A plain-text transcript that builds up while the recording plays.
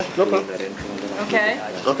No problem. Okay.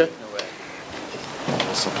 Okay.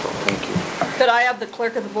 Thank you. Could I have the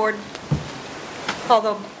clerk of the board call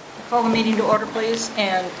the meeting to order, please,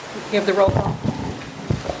 and give the roll call?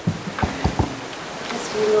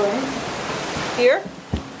 Trustee Lawrence. Here?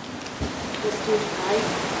 Trustee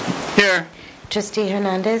White. Here. Trustee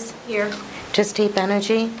Hernandez. Here. Trustee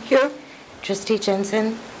Banerjee. Here. Trustee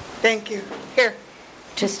Jensen. Thank you. Here.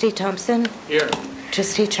 Trustee Thompson. Here.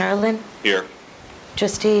 Trustee Charlin. Here.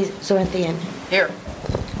 Trustee Zornthian. Here.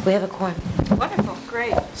 We have a quorum. Wonderful,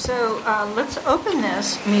 great. So let's open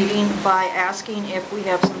this meeting by asking if we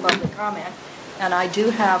have some public comment. And I do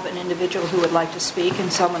have an individual who would like to speak,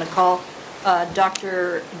 and so I'm going to call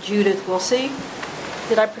Dr. Judith Wilsey.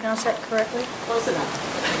 Did I pronounce that correctly? Close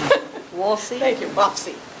enough. Wilsey? Thank you,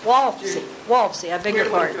 Wofsy. Wolfsey, I beg your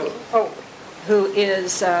pardon. Who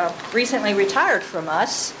is recently retired from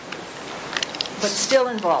us, but still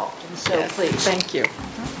involved. And so Yes, please. thank you.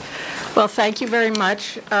 Well, thank you very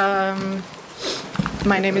much.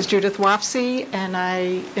 My name is Judith Wofsey, and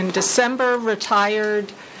I, in December,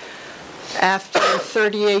 retired after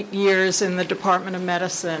 38 years in the Department of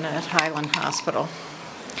Medicine at Highland Hospital.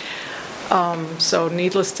 So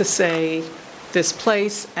needless to say, this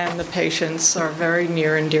place and the patients are very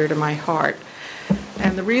near and dear to my heart.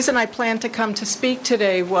 And the reason I planned to come to speak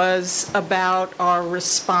today was about our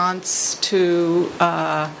response to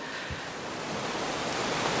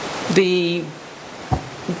the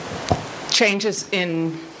changes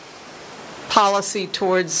in policy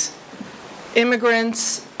towards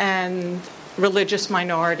immigrants and religious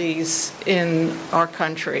minorities in our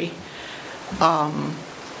country.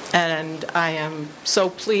 And I am so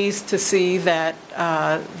pleased to see that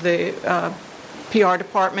the PR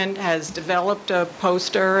department has developed a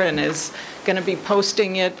poster and is going to be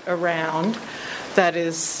posting it around. That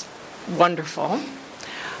is wonderful.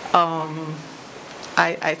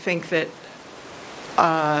 I think that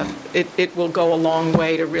it will go a long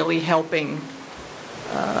way to really helping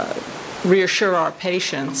reassure our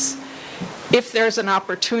patients. If there's an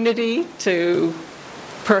opportunity to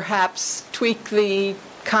perhaps tweak the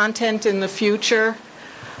content in the future,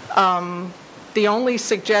 the only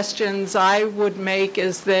suggestions I would make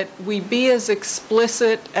is that we be as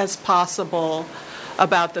explicit as possible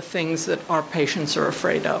about the things that our patients are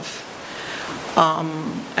afraid of.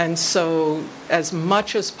 And so as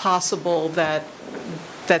much as possible that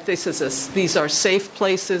these are safe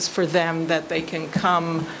places for them, that they can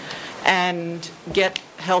come and get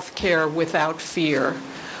health care without fear.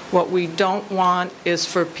 What we don't want is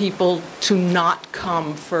for people to not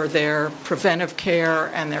come for their preventive care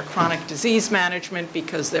and their chronic disease management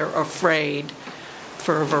because they're afraid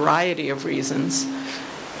for a variety of reasons,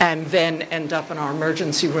 and then end up in our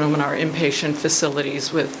emergency room and our inpatient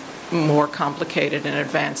facilities with more complicated and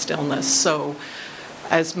advanced illness. So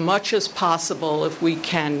as much as possible, if we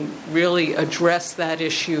can really address that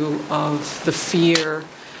issue of the fear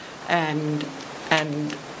and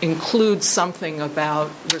include something about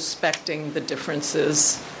respecting the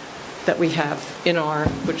differences that we have in our,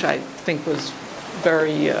 which I think was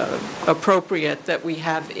very appropriate, that we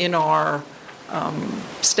have in our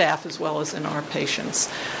staff as well as in our patients.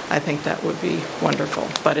 I think that would be wonderful.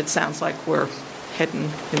 But it sounds like we're heading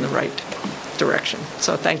in the right direction.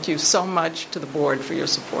 So thank you so much to the board for your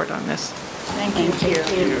support on this. Thank you.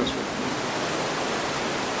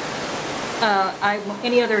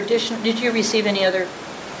 Any other additional, did you receive any other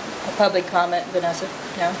public comment, Vanessa?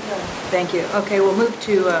 No? Thank you. Okay, we'll move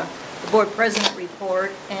to the board president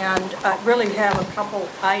report, and I really have a couple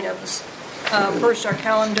items. First, our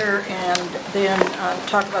calendar, and then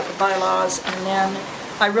talk about the bylaws, and then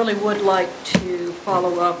I really would like to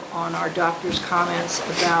follow up on our doctor's comments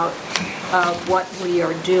about what we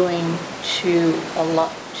are doing to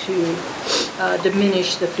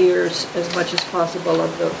diminish the fears as much as possible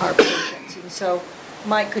of our patients. And so,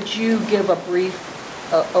 Mike, could you give a brief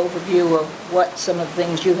overview of what some of the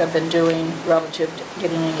things you have been doing relative to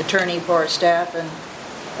getting an attorney for our staff, and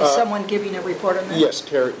is someone giving a report on that? Yes,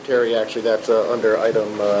 Terry, actually, that's under item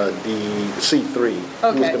C3.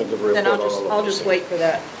 Okay, Who's going to give a report then on all of I'll this? just wait for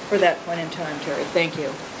that point in time, Terry. Thank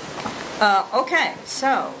you. Okay,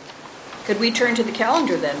 so could we turn to the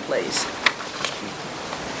calendar then, please?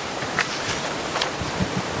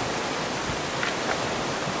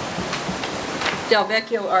 Del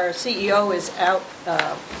Vecchio, our CEO, is out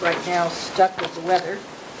right now, stuck with the weather.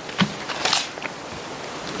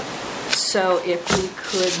 So if we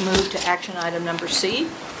could move to action item number C.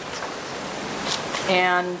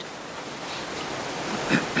 And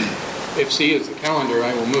if C is the calendar,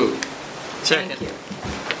 I will move. thank you.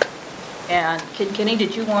 And Kenny,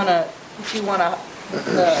 did you want to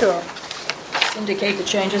Sure. indicate the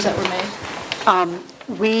changes that were made?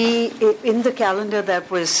 In the calendar that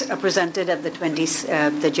was presented at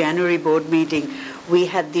the January board meeting, we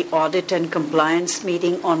had the audit and compliance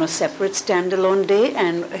meeting on a separate standalone day,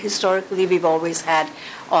 and historically we've always had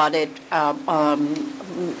audit,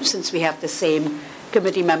 since we have the same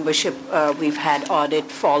committee membership, we've had audit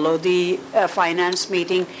follow the finance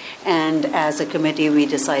meeting, and as a committee we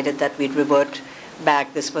decided that we'd revert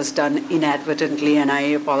back. This was done inadvertently, and I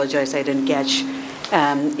apologize I didn't catch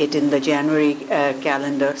it in the January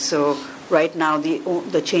calendar. So right now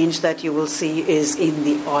the change that you will see is in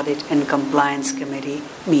the Audit and Compliance Committee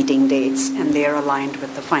meeting dates, and they are aligned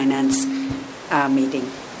with the finance meeting.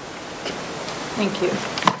 Thank you.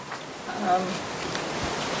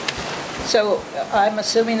 So I'm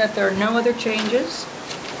assuming that there are no other changes?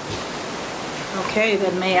 Okay,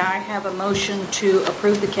 then may I have a motion to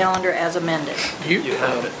approve the calendar as amended? You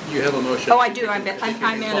have it. You have a motion. Oh, I do. I meant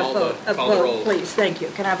a vote, please. Thank you.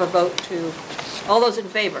 Can I have a vote to, all those in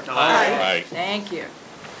favor? Aye. Thank you.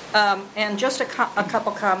 And just a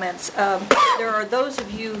couple comments. There are those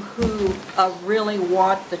of you who really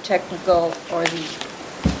want the technical or the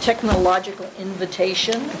technological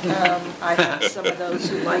invitation. I have some of those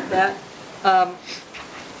who like that.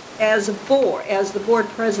 As the board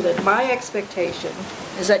president, my expectation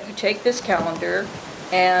is that you take this calendar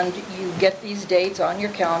and you get these dates on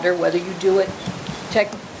your calendar, whether you do it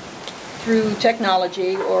through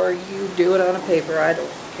technology or you do it on a paper. I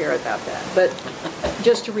don't care about that. But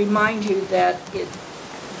just to remind you that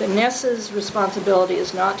Vanessa's responsibility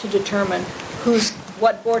is not to determine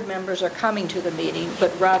what board members are coming to the meeting,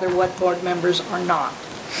 but rather what board members are not.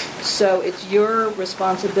 So it's your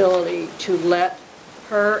responsibility to let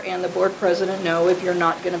her and the board president know if you're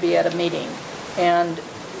not going to be at a meeting, and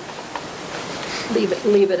leave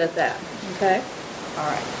it at that. Okay? All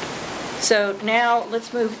right. So now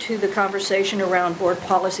let's move to the conversation around board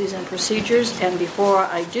policies and procedures. And before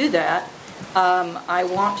I do that, I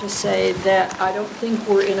want to say that I don't think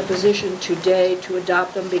we're in a position today to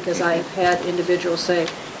adopt them, because I have had individuals say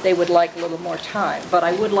they would like a little more time. But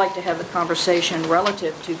I would like to have the conversation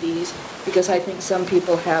relative to these, because I think some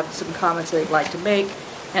people have some comments they'd like to make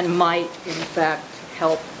and might, in fact,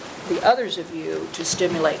 help the others of you to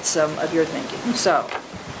stimulate some of your thinking. So,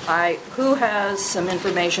 who has some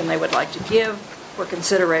information they would like to give for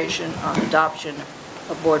consideration on adoption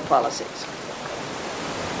of board policies?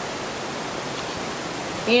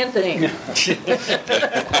 Anthony.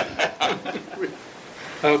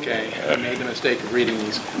 Okay, I made the mistake of reading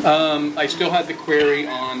these. I still had the query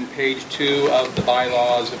on page 2 of the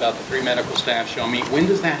bylaws about the 3 medical staff shall meet. When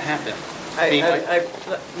does that happen?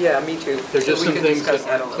 Yeah, me too. There's just So some we can things discuss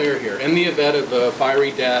that aren't clear here. In the event of the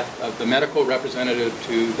fiery death of the medical representative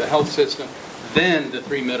to the health system, then the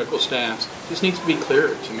 3 medical staffs. This needs to be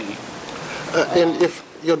clearer to me. And if,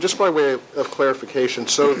 just by way of clarification,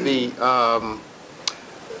 so the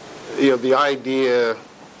idea,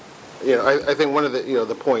 I think one of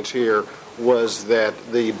the points here was that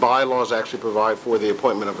the bylaws actually provide for the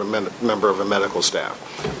appointment of a member of a medical staff.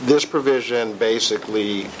 This provision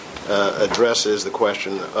basically addresses the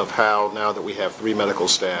question of how, now that we have 3 medical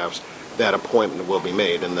staffs, that appointment will be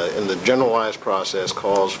made. And the generalized process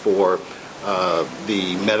calls for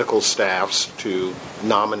the medical staffs to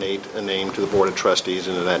nominate a name to the Board of Trustees,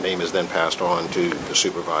 and that name is then passed on to the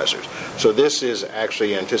supervisors. So this is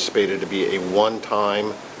actually anticipated to be a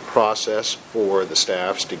one-time process for the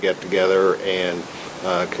staffs to get together and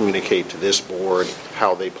communicate to this board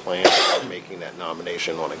how they plan on making that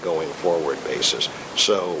nomination on a going forward basis.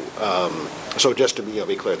 So just to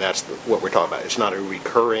be clear, that's what we're talking about. It's not a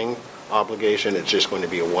recurring obligation. It's just going to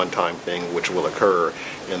be a one-time thing which will occur,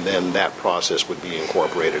 and then that process would be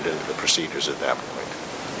incorporated into the procedures at that point.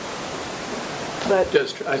 But I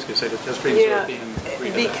was going to say, does Trustees European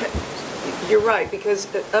agree to that? you're right,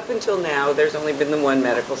 because up until now, there's only been the 1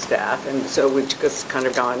 medical staff, and so we've just kind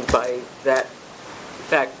of gone by that. In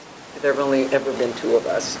fact, there have only ever been 2 of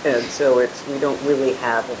us, and so we don't really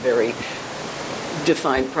have a very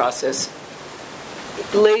defined process.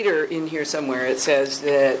 Later in here somewhere, it says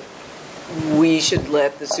that we should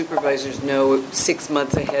let the supervisors know 6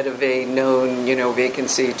 months ahead of a known,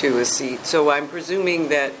 vacancy to a seat. So I'm presuming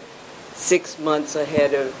that 6 months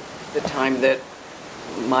ahead of the time that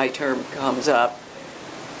my term comes up,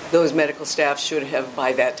 those medical staff should have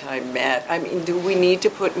by that time met. I mean, do we need to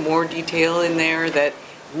put more detail in there that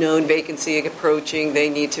known vacancy approaching, they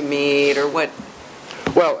need to meet, or what?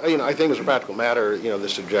 Well, I think as a practical matter, the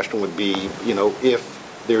suggestion would be, if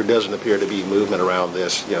there doesn't appear to be movement around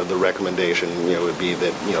this, the recommendation, would be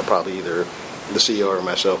that, probably either, the CEO or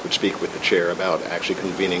myself would speak with the chair about actually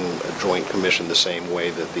convening a joint commission the same way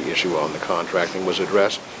that the issue on the contracting was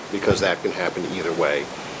addressed, because that can happen either way.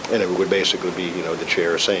 And it would basically be, the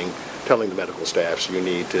chair telling the medical staff, so you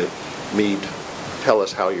need to meet, tell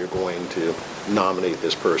us how you're going to nominate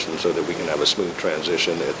this person so that we can have a smooth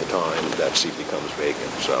transition at the time that seat becomes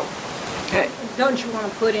vacant. So, Okay. Don't you want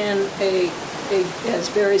to put in as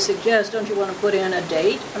Barry suggests, don't you want to put in a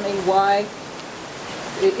date? I mean, why,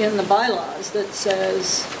 in the bylaws that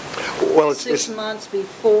says well, 6 months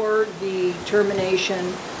before the termination,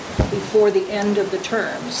 before the end of the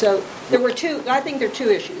term. So I think there are two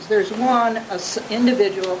issues. There's one, an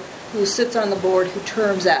individual who sits on the board who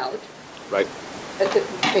terms out. right.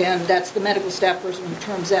 And that's the medical staff person who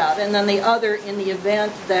terms out. And then the other, in the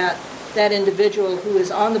event that that individual who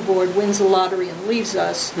is on the board wins the lottery and leaves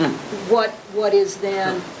us, what is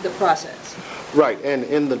then the process? Right, and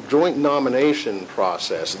in the joint nomination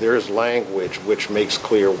process, there's language which makes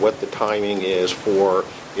clear what the timing is for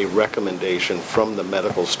a recommendation from the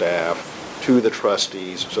medical staff to the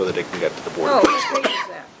trustees so that it can get to the board. Oh, which page is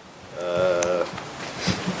that?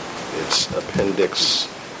 It's Appendix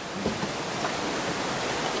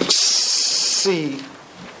C,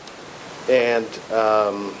 and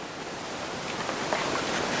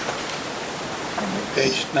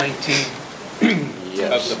Page 19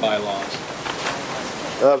 yes. of the bylaws.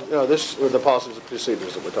 No, this are the policies and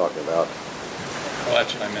procedures that we're talking about. Oh,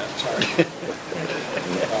 that's what I meant, sorry. Sorry,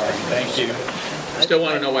 thank you. I still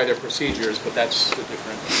want to know why they're procedures, but that's the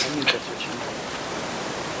different.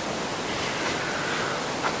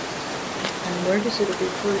 And where does it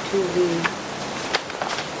refer to the...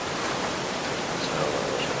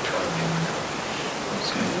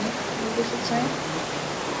 What does it say?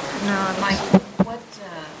 No, Mike, what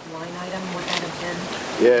line item would that have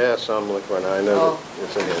been? Yes, I'm looking right now. I know that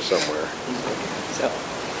it's in here somewhere.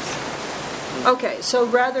 Okay, so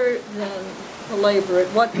rather than belabor it,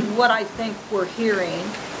 what I think we're hearing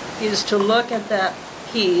is to look at that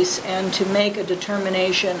piece and to make a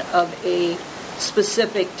determination of a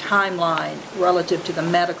specific timeline relative to the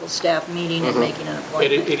medical staff meeting and making an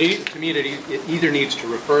appointment. To me, it either needs to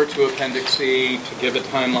refer to Appendix C to give a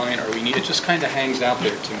timeline, or it just kind of hangs out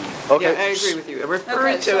there to me. Okay. Yeah, I agree with you. Refer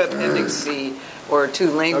Okay, it so- to Appendix C or to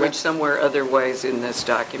language Okay. somewhere otherwise in this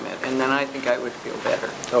document, and then I think I would feel better.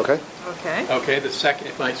 Okay. Okay. Okay, the second,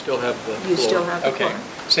 if I still have the You floor. still have the Okay, floor.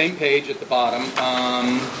 same page at the bottom.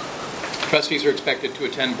 Trustees are expected to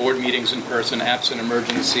attend board meetings in person, absent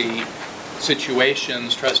emergency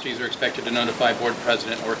situations. Trustees are expected to notify board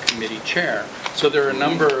president or committee chair. So there are a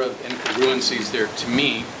number of incongruencies there to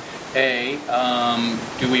me. A,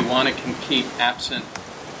 do we want to keep absent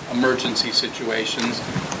emergency situations?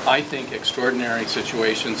 I think extraordinary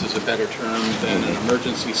situations is a better term than an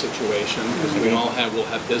emergency situation, because we all will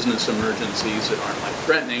have business emergencies that aren't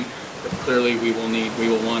life-threatening, but clearly we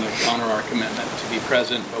will want to honor our commitment to be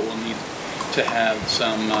present, but we'll need to have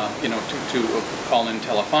some, to call in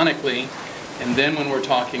telephonically. And then when we're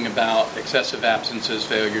talking about excessive absences,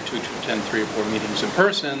 failure to attend 3 or 4 meetings in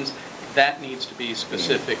person, that needs to be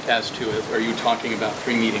specific as to, are you talking about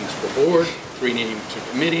 3 meetings per board, 3 meetings to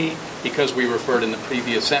committee? Because we referred in the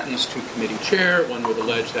previous sentence to committee chair, one would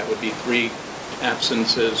allege that would be 3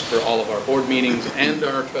 absences for all of our board meetings and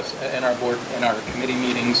our committee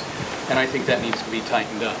meetings, and I think that needs to be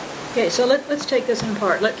tightened up. Okay, so let's take this in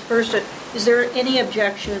part. First, is there any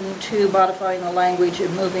objection to modifying the language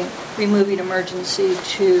and removing emergency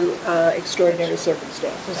to extraordinary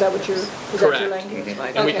circumstance? Is that what your Correct. language?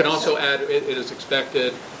 And we Okay, can also so- add, it is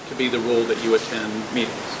expected to be the rule that you attend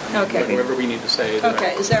meetings. Okay. Whatever we need to say. is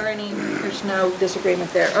Okay, right. is there there's no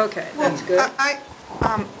disagreement there? Okay, that's good. I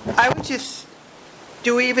would just,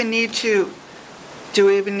 do we even need to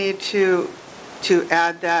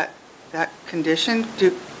add that condition?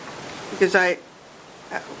 Because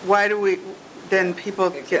why do we, then people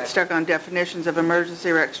Exactly. get stuck on definitions of emergency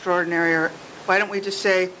or extraordinary, or why don't we just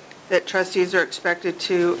say that trustees are expected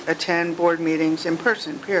to attend board meetings in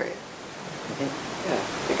person, period? Yeah,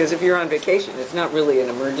 because if you're on vacation, it's not really an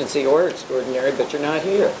emergency or extraordinary, but you're not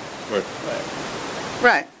here.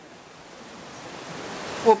 Right.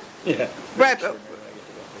 Well, Yeah. right, but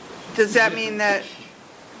does that mean that,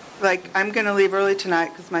 like, I'm going to leave early tonight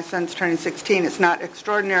because my son's turning 16, it's not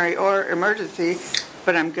extraordinary or emergency,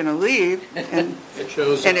 but I'm going to leave, and It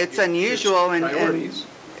shows. and it's unusual, and Priorities.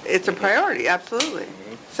 it's a priority, absolutely.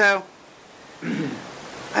 So,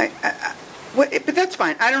 but that's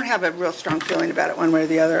fine. I don't have a real strong feeling about it one way or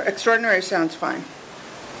the other. Extraordinary sounds fine.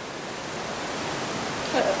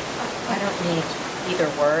 I don't need either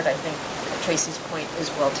word. I think Tracy's point is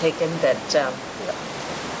well taken, that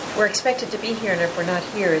We're expected to be here, and if we're not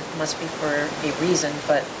here, it must be for a reason,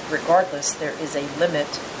 but regardless, there is a limit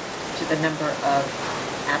to the number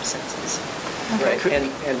of absences. Right,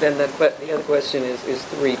 and then the other question is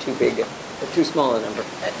 3 too big, or too small a number?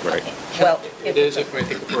 Right. Well, It is, if I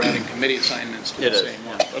think we're adding committee assignments to It the is. same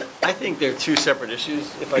one. I think they're two separate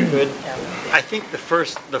issues, if I could. I think the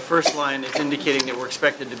first line is indicating that we're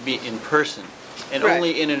expected to be in person, and Right.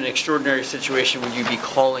 only in an extraordinary situation would you be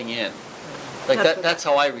calling in. Like That's what- that's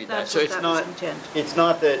how I read that. that's So what it's that not, was intended. it's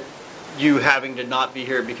not that you having to not be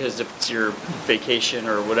here because it's your vacation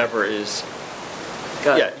or whatever is,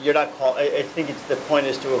 Got yeah, it. you're not I think the point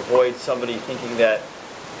is to avoid somebody thinking that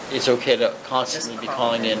it's okay to constantly be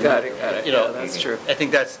calling in. Got it. You know, Yeah, that's true. I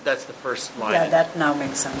think that's the first line. Yeah, that now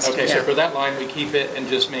makes sense. Okay, so for that line, we keep it and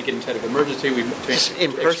just make it instead of emergency, we change it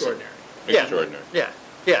In to person. extraordinary. Yeah. Extraordinary.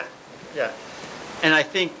 Yeah. And I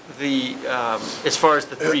think as far as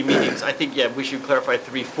the 3 meetings, I think, we should clarify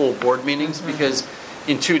 3 full board meetings, because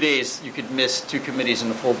in 2 days, you could miss 2 committees in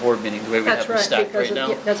the full board meeting, the way we have That's them right, stacked because right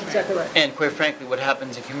now. that's exactly right. And quite frankly, what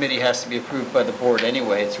happens if a committee has to be approved by the board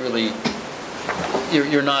anyway, it's really,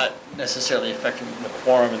 you're not necessarily affecting the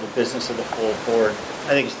quorum and the business of the full board.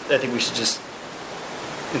 I think we should just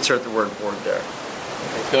insert the word board there.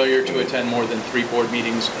 Failure to attend more than 3 board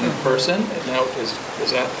meetings in person. Now,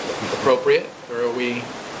 is that appropriate, or are we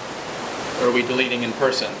deleting in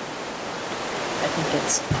person? I think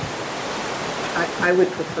it's, I would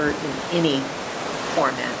prefer in any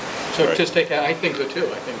format. So Right. just take, I think so too,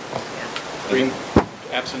 I think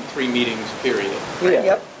absent 3 meetings, period.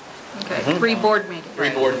 Yep. Okay, 3 board meetings. 3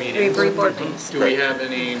 board meetings. 3 board meetings. Do we have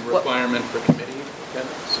any requirement for committee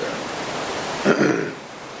attendance, or?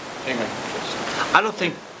 Anyway,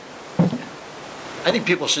 I think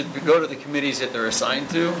people should go to the committees that they're assigned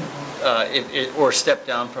to, or step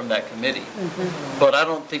down from that committee. But I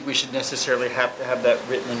don't think we should necessarily have to have that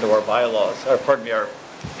written into our bylaws, or our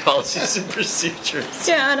policies and procedures.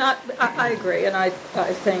 Yeah, and I agree, and I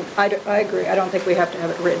think, I agree. I don't think we have to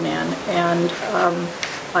have it written in, and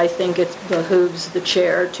I think it behooves the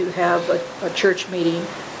chair to have a church meeting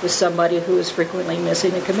with somebody who is frequently missing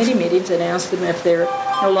the committee meetings and ask them if they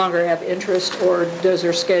no longer have interest, or does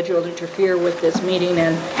their schedule interfere with this meeting,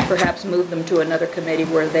 and perhaps move them to another committee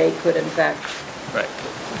where they could in fact Right.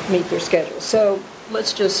 meet their schedule. So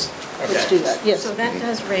let's do that. Yes. So that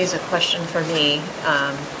does raise a question for me.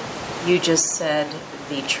 You just said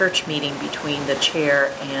the church meeting between the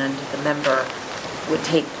chair and the member would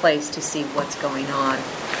take place to see what's going on.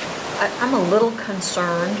 I'm a little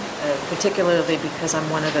concerned, particularly because I'm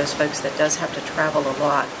one of those folks that does have to travel a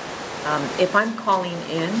lot. If I'm calling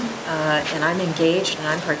in and I'm engaged and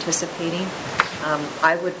I'm participating,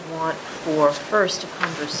 I would want for first a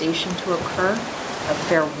conversation to occur, a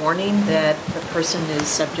fair warning that the person is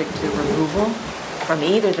subject to removal from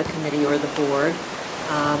either the committee or the board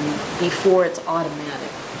before it's automatic.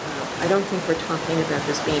 I don't think we're talking about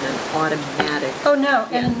this being an automatic. Oh, no,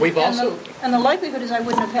 and We've also- and the likelihood is I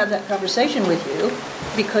wouldn't have had that conversation with you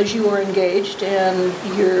because you were engaged and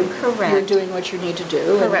you're Correct. doing what you need to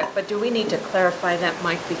do. and- Correct, but do we need to clarify that,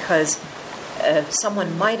 Mike? Because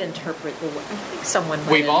someone might interpret the, I think someone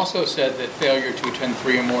might. We've also said that failure to attend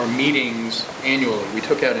 3 or more meetings annually, we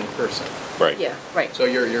took out in person. Right. Yeah, right. So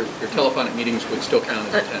your telephonic meetings would still count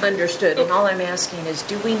as attendance. Understood, and Okay. all I'm asking is,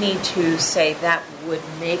 do we need to say that would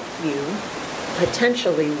make you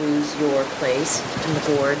potentially lose your place in the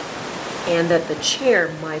board, and that the chair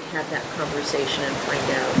might have that conversation and find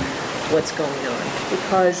out what's going on?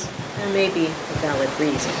 Because there may be a valid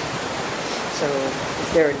reason. So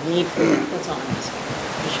is there a need for that? That's all I'm asking.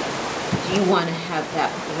 Do you want to have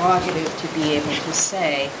that prerogative to be able to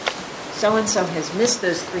say, so-and-so has missed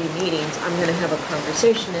those 3 meetings, I'm going to have a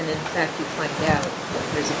conversation, and in fact, you find out that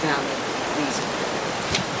there's a valid reason?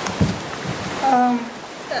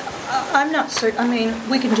 I'm not certain, I mean,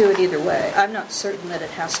 we can do it either way. I'm not certain that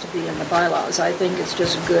it has to be in the bylaws. I think it's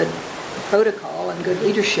just good protocol and good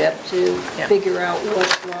leadership to Yeah. figure out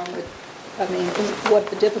what's wrong with, I mean, what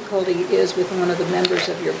the difficulty is with one of the members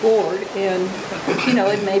of your board. And,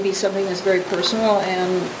 it may be something that's very personal,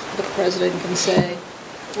 and the president can say,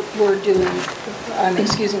 I'm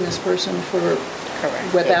excusing this person for,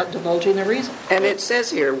 without divulging the reason. And it says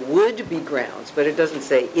here, would be grounds, but it doesn't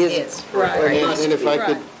say is. Right. or And must and if be. I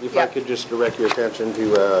could, Yeah. just direct your attention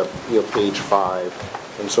to, page 5,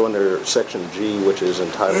 and so under section G, which is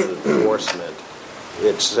entitled enforcement,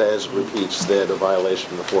 it repeats that a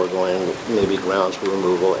violation of the foregoing may be grounds for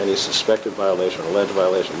removal. Any suspected violation or alleged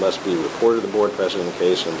violation must be reported to the board president in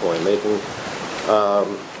case of employee making.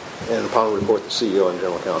 And upon report, the CEO and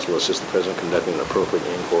general counsel will assist the president in conducting an appropriate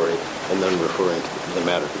inquiry and then referring the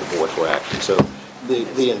matter to the board for action. So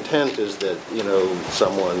the intent is that,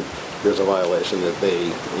 someone, there's a violation that they,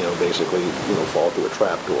 basically, fall through a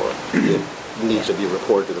trap door. It needs to be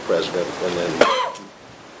reported to the president and then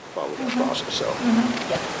follow that process, so.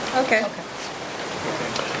 Okay.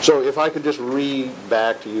 So if I could just read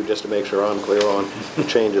back to you just to make sure I'm clear on the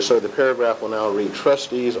changes. So the paragraph will now read,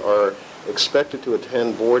 trustees are expected to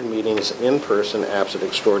attend board meetings in person absent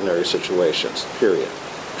extraordinary situations, period.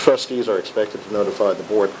 Trustees are expected to notify the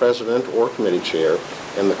board president or committee chair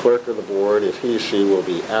and the clerk of the board if he or she will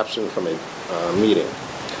be absent from a meeting.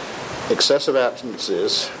 Excessive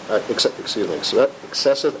absences, excessive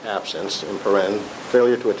absence, in paren,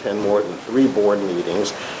 failure to attend more than 3 board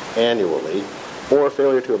meetings annually, or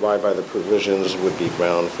failure to abide by the provisions would be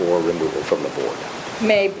ground for removal from the board.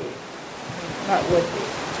 Maybe, not would be.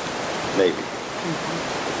 Maybe.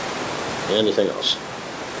 Anything else?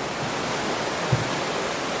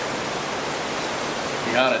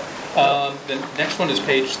 You got it. The next one is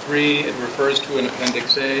page 3. It refers to an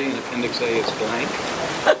Appendix A, and Appendix A is blank.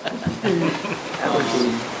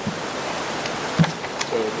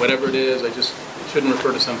 So whatever it is, it shouldn't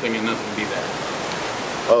refer to something and nothing be there.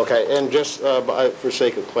 Okay, and just for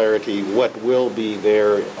sake of clarity, what will be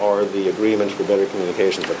there are the agreements for better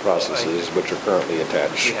communications and processes, which are currently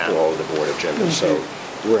attached to all of the board agendas. So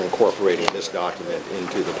we're incorporating this document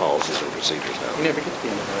into the policies and procedures now. You never get to the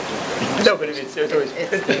end of our agenda. No, but it's always...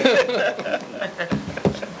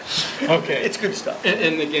 Okay. It's good stuff.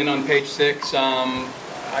 And again, on page 6,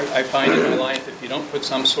 I find in my life, if you don't put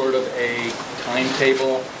some sort of a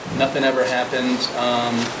timetable, nothing ever happens.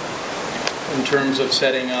 In terms of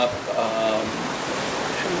setting up,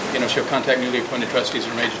 she'll contact newly appointed trustees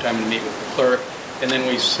and arrange a time to meet with the clerk. And then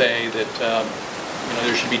we say that,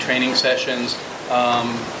 there should be training sessions.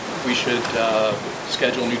 We should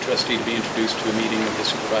schedule a new trustee to be introduced to a meeting of the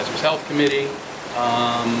Supervisor's Health Committee.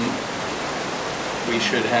 We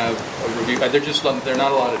should have a review. There are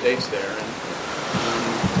not a lot of dates there. And,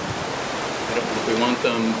 I don't know if we want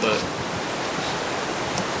them, but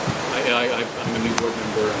I'm a new board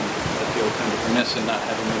member and I feel kind of remiss in not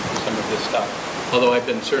having been through some of this stuff. Although I've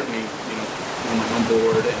been certainly, on my own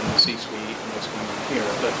board and the C-suite and what's going on here,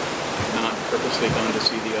 but I've not purposely gone to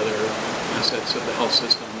see the other assets of the health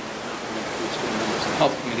system. I've not been introduced to the members of the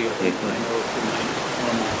health committee, I know through my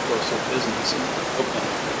normal course of business in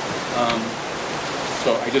Oakland.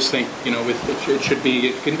 So I just think, it should be,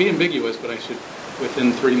 it can be ambiguous, but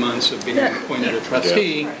within 3 months of being appointed a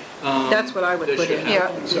trustee. That's what I would put in.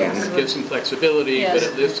 So give some flexibility, but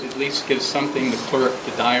at least give something the clerk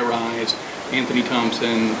to diarize. Anthony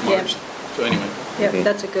Thompson, March. So anyway. Yeah,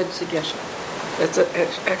 that's a good suggestion. That's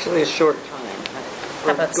actually a short time.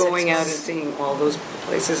 How about 6 going out and months? seeing all those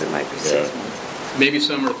places, it might be 6 months. Maybe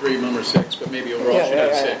some are 3, some are 6, but maybe overall should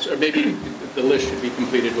have 6. Or maybe the list should be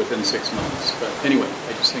completed within 6 months. But anyway,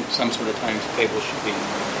 I just think some sort of timetable should be.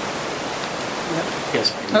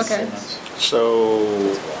 Yes. Okay. So,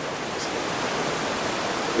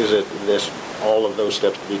 is it all of those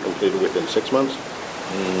steps to be completed within 6 months?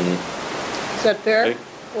 Is that fair?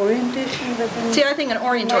 Orientation? See, I think an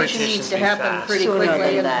orientation needs to happen pretty Sooner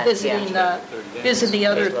quickly, than and that, visiting the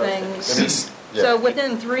other things. So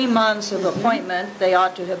within 3 months of appointment, they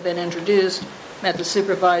ought to have been introduced, met the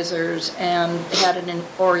supervisors, and had an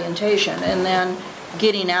orientation. And then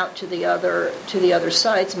getting out to the other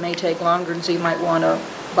sites may take longer, and so you might want to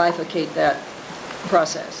bifurcate that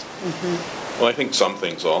process. Well, I think some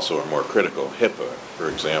things also are more critical. HIPAA, for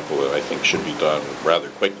example, I think should be done rather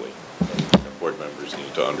quickly. Board members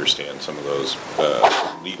need to understand some of those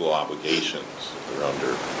legal obligations that are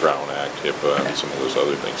under Brown Act, HIPAA, and some of those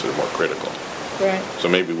other things that are more critical. Right. So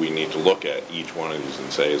maybe we need to look at each one of these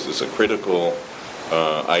and say, is this a critical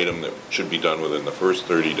item that should be done within the first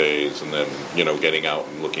 30 days, and then, getting out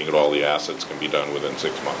and looking at all the assets can be done within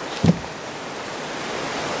 6 months?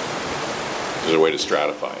 Is there a way to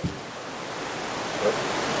stratify it?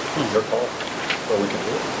 Your call. Well, we can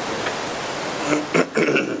do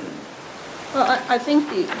it. Well, I think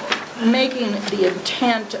making the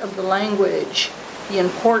intent of the language, the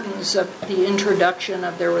importance of the introduction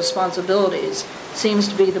of their responsibilities seems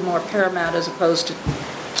to be the more paramount as opposed to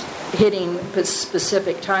hitting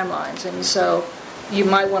specific timelines. And so you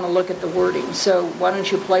might want to look at the wording. So why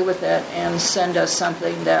don't you play with that and send us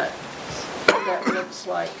something that looks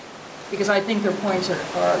like, because I think their points are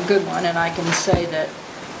a good one, and I can say that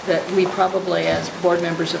we probably, as board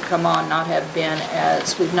members have come on,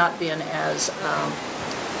 we've not been as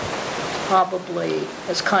probably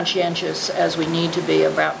as conscientious as we need to be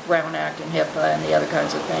about Brown Act and HIPAA and the other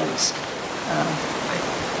kinds of things.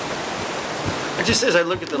 Just as I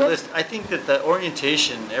look at the list, I think that the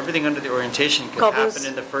orientation, everything under the orientation could happen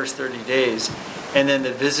in the first 30 days. And then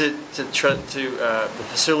the visit to the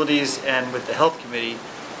facilities and with the health committee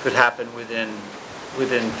could happen within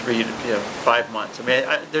 3 to 5 months. I mean,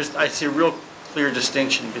 I see a real clear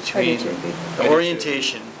distinction between too. the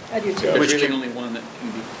orientation. I do too. There's Which really can- only one that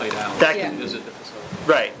can be played out. That can- Visit the facility.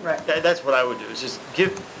 Right. Right. That's what I would do, is just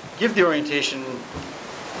give the orientation,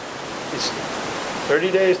 is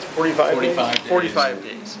 30 days to 45 days? 45 days. 45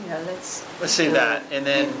 days. Yeah, let's. Let's say do that. it And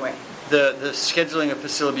then anyway. the scheduling of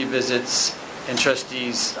facility visits and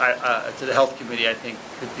trustees to the health committee, I think,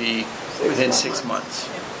 could be within 6 months.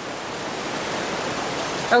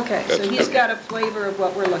 Okay, so That's he's good. got a flavor of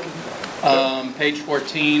what we're looking for. Page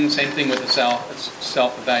 14, same thing with the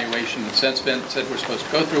self-evaluation. It said we're supposed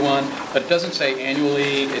to go through one, but it doesn't say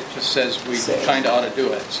annually, it just says we kind of ought to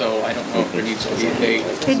do it. So I don't know if there needs to be a date,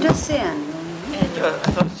 It does say annual. I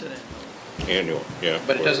thought it said Annual, yeah.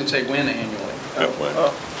 but it doesn't say when annually. At when.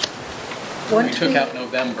 One We took tweet- out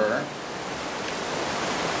November.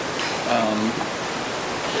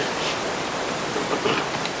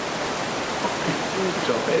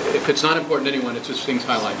 So if it's not important to anyone, it's just things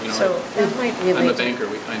highlight, you So know. that might I'm a relate, banker,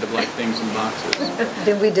 we kind of like things in boxes.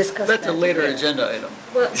 did we discuss that? That's a later agenda item.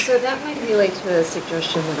 Well, so that might relate to a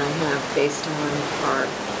suggestion that I have based on our,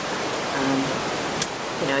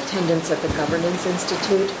 attendance at the Governance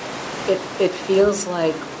Institute. It feels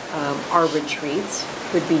like our retreats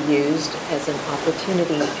could be used as an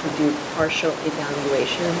opportunity to do partial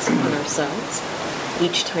evaluations on ourselves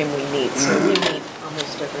each time we meet. So we meet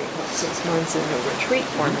almost every 6 months in a retreat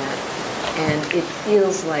format, and it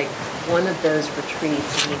feels like one of those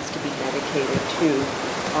retreats needs to be dedicated to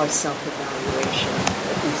our self-evaluation,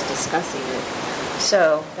 at least discussing it.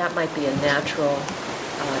 So that might be a natural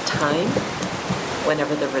time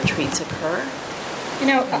whenever the retreats occur. You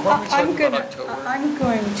know, What were we I'm talking about, October?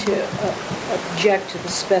 going to object to the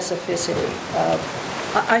specificity of,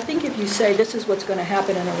 I think if you say this is what's going to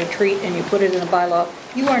happen in a retreat and you put it in a bylaw,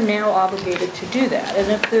 you are now obligated to do that.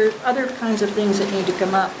 And if there are other kinds of things that need to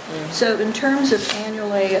come up. So in terms of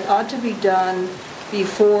annually, it ought to be done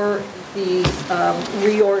before the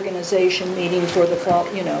reorganization meeting for the fall,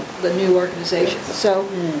 the new organization. So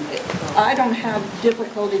I don't have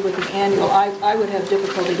difficulty with the annual. I would have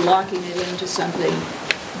difficulty locking it into something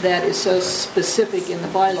that is so specific in the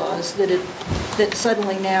bylaws that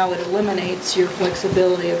suddenly now it eliminates your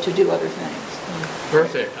flexibility to do other things.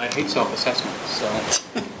 Perfect. I hate self-assessment, so.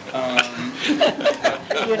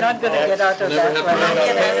 You're not going to get out of that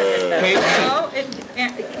one.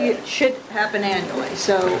 It should happen annually,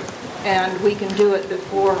 and we can do it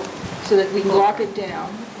before, so that we can lock it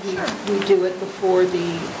down. We do it before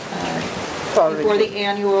the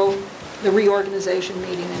annual, the reorganization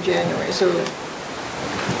meeting in January, so.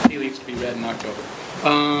 Tea leaves to be read in October.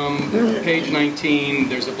 Page 19,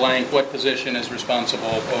 there's a blank. What position is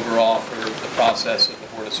responsible overall for the process of the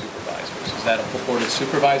Board of Supervisors? Is that a Board of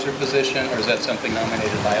Supervisor position, or is that something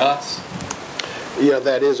nominated by us? Yeah,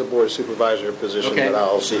 that is a board supervisor position, Okay. but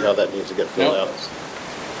I'll see how that needs to get filled Nope.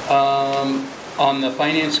 out. On the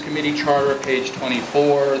Finance Committee charter, page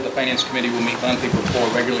 24, the Finance Committee will meet monthly before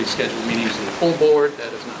regularly scheduled meetings of the full board.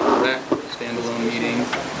 That is not correct, standalone meeting.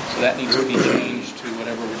 So that needs to be changed to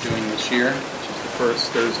whatever we're doing this year, which is the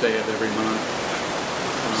first Thursday of every month.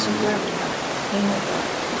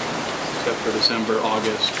 Except for December,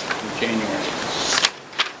 August, and January.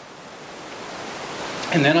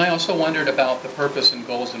 And then I also wondered about the purpose and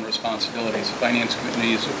goals and responsibilities. The Finance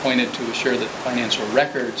Committee is appointed to assure that the financial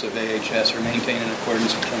records of AHS are maintained in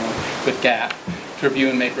accordance with GAAP, to review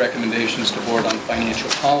and make recommendations to board on financial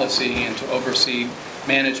policy, and to oversee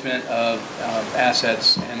management of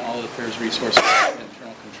assets and all affairs resources of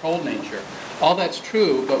internal control nature. All that's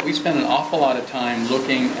true, but we spend an awful lot of time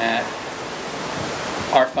looking at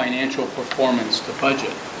our financial performance to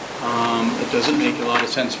budget. It doesn't make a lot of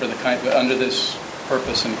sense for under this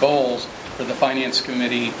purpose and goals for the Finance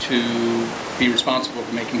Committee to be responsible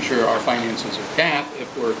for making sure our finances are GAAP if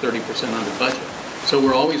we're 30% under budget. So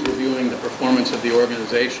we're always reviewing the performance of the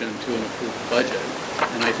organization to an approved budget,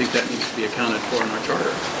 and I think that needs to be accounted for in our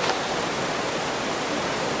charter.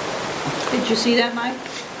 Did you see that, Mike?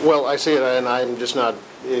 Well, I see it, and I'm just not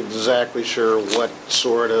exactly sure what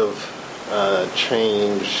sort of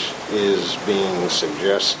change is being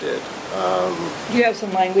suggested. Do you have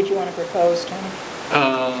some language you want to propose, Tony?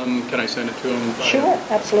 Can I send it to him? Sure,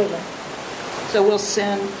 absolutely. So we'll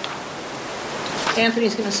send,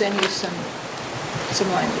 Anthony's going to send you some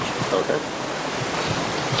language. Okay.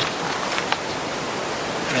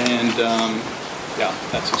 And, yeah,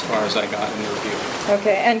 that's as far as I got in the review.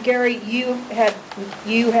 Okay, and Gary, you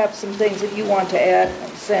have some things that you want to add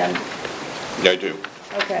and send. Yeah, I do.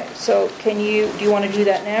 Okay, so do you want to do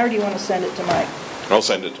that now, or do you want to send it to Mike? I'll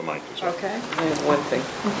send it to Mike as well. Okay. I have one thing.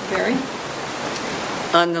 Barry?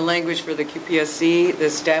 On the language for the QPSC, the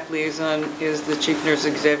staff liaison is the chief nurse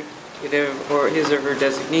executive or his or her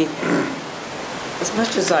designee. As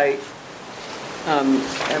much as I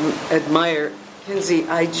admire Kinsey,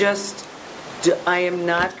 I am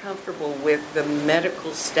not comfortable with the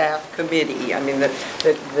medical staff committee,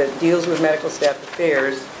 that deals with medical staff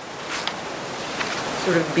affairs,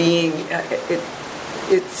 sort of being,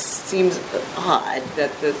 it seems odd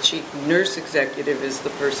that the chief nurse executive is the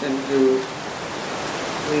person who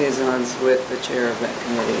liaisons with the chair of that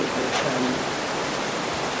committee.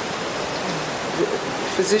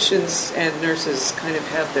 Physicians and nurses kind of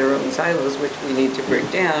have their own silos, which we need to break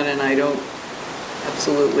down, and I don't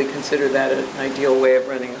absolutely consider that an ideal way of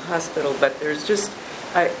running a hospital, but there's just,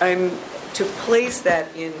 I'm to place that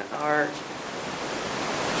in our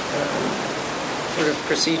sort of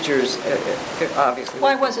procedures, obviously.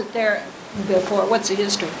 Why was it there before? What's the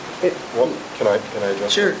history? Well, can I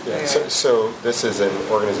address Sure. that? Yeah. So this is an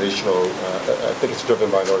organizational, I think it's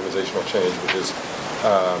driven by an organizational change, which is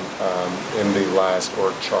in the last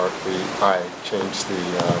org chart, I changed the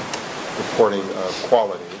reporting of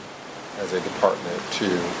quality as a department to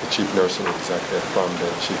the chief nursing executive from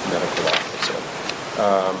the chief medical officer.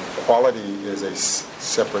 Quality is a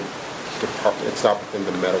separate department. It's not within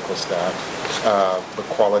the medical staff, but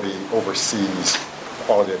quality oversees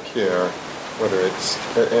quality of care, whether it's,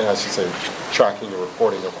 and I should say, tracking and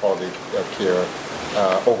reporting of quality of care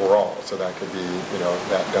overall. So that could be,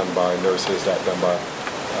 that done by nurses, that done by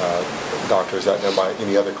doctors, that done by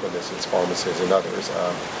any other clinicians, pharmacists, and others,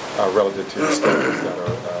 relative to the standards that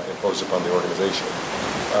are imposed upon the organization.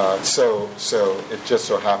 So it just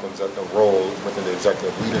so happens that the role within the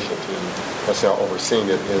executive leadership team that's now overseeing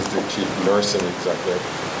it is the chief nursing executive.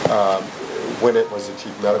 When it was the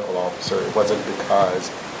chief medical officer, it wasn't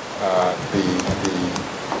because the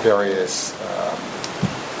various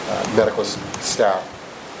medical staff,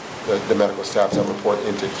 the medical staffs that report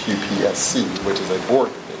into QPSC, which is a board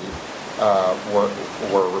committee,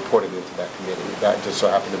 were reported into that committee. That just so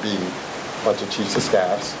happened to be a bunch of chiefs of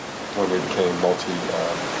staffs when we became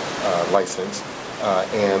multi-licensed,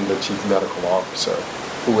 and the chief medical officer,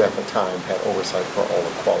 who at the time had oversight for all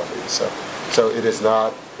of quality. So it is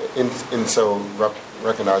not,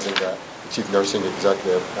 recognizing that the chief nursing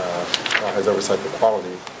executive has oversight for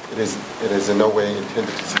quality, it is in no way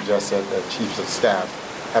intended to suggest that chiefs of staff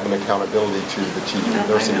have an accountability to the chief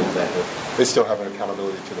nursing executive. They still have an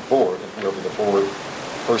accountability to the board, and whoever the board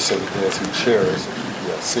person is who chairs the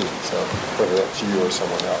QPSC, so whether that's you or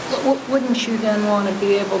someone else. But wouldn't you then want to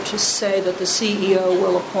be able to say that the CEO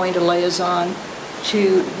will appoint a liaison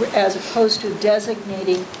to, as opposed to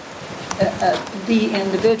designating the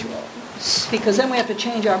individual? Because then we have to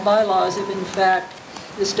change our bylaws if in fact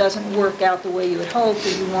this doesn't work out the way you had hoped,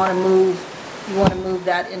 and you want to move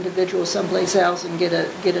that individual someplace else and get a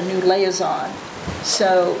new liaison.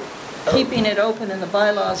 So keeping it open in the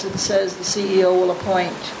bylaws, it says the CEO will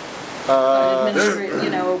appoint an administrator,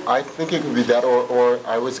 I think it could be that, or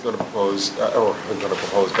I was going to propose,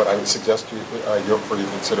 but I would suggest for your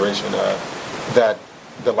consideration that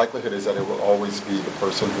the likelihood is that it will always be the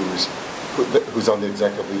person who's on the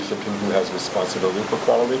executive leadership team who has responsibility for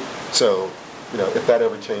quality. So, if that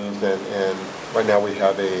ever changed, and right now we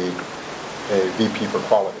have a VP for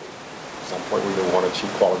quality. At some point we may want a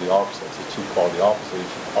chief quality officer. It's a chief quality officer,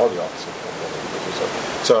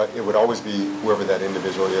 So it would always be whoever that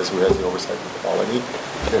individual is who has the oversight of quality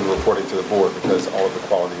and reporting to the board, because all of the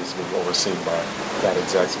quality is being overseen by that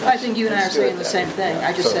executive. I think you and I are saying the same thing.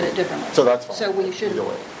 I just said it differently. So that's fine. So we should. Either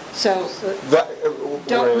way. So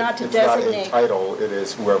not to it's designate. It's not a title. It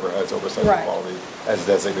is whoever has oversight of quality as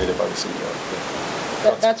designated by the CEO.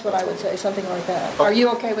 That's what I would say, something like that. Are you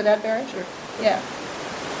okay with that, Barry? Sure. Yeah.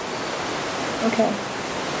 Okay.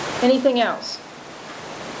 Anything else?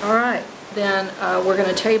 All right. Then we're going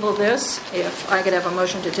to table this. If I could have a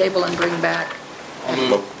motion to table and bring back. I'll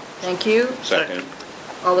move. Thank you. Second.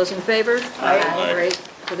 All those in favor? Aye. Great.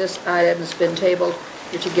 So this item has been tabled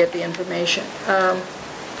to get the information.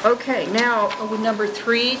 Okay, now with number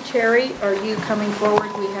 3, Terry, are you coming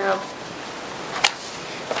forward? We have,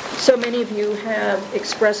 so many of you have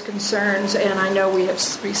expressed concerns, and I know we have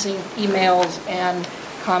received emails and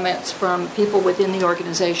comments from people within the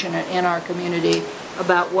organization and in our community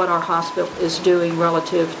about what our hospital is doing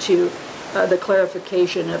relative to the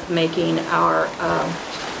clarification of making our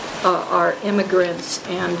immigrants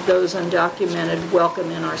and those undocumented welcome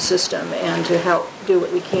in our system, and to help do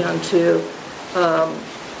what we can to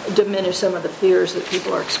diminish some of the fears that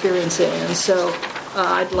people are experiencing. And so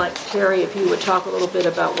I'd like Terry, if you would talk a little bit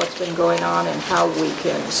about what's been going on and how we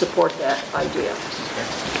can support that idea.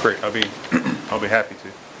 Great, I'll be happy to.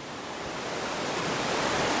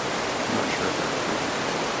 I'm not sure.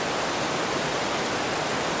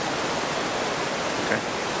 Okay.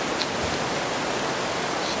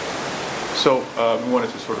 So we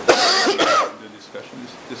wanted to sort of the discussion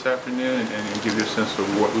this afternoon and give you a sense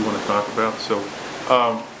of what we want to talk about. So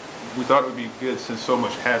we thought it would be good, since so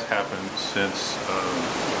much has happened since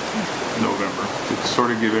November, to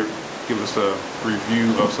sort of give us a review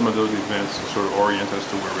of some of those events and sort of orient us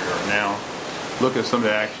to where we are now. Look at some of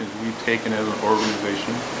the actions we've taken as an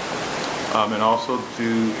organization, and also to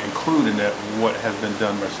include in that what has been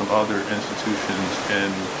done by some other institutions in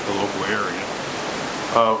the local area,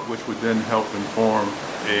 which would then help inform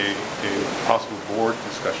a possible board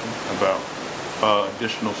discussion about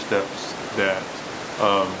additional steps that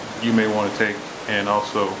you may want to take, and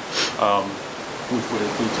also which would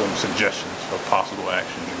include some suggestions of possible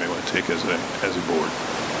actions you may want to take as a board.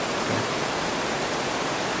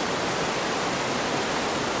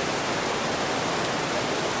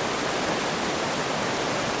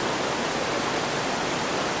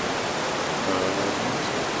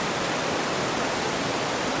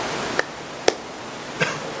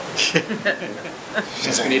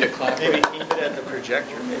 We need a clap. Maybe keep it at the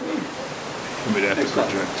projector, maybe? Keep it at the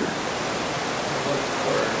projector.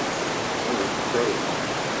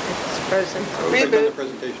 It's frozen. Click on the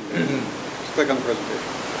presentation. Just click on the presentation.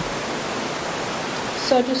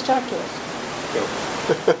 So just talk to us. Go.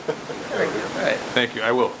 All right. Thank you.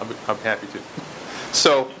 I will. I'm happy to.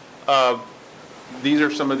 So these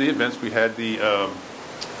are some of the events. We had the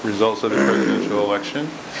results of the presidential election,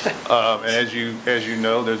 and as you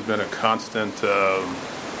know, there's been a constant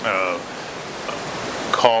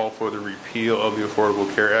call for the repeal of the Affordable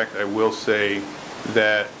Care Act. I will say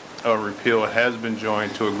that repeal has been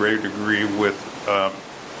joined to a greater degree with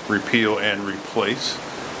repeal and replace.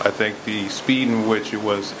 I think the speed in which it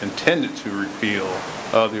was intended to repeal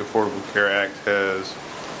the Affordable Care Act has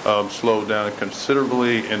slowed down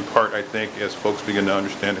considerably, in part, I think, as folks begin to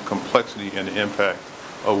understand the complexity and the impact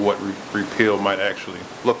of what repeal might actually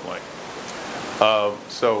look like.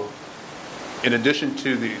 So in addition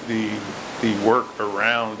to the work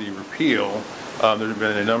around the repeal, there have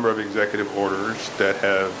been a number of executive orders that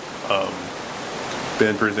have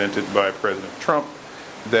been presented by President Trump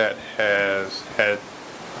that has had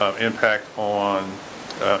impact on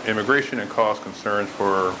immigration and cause concerns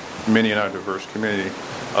for many in our diverse community.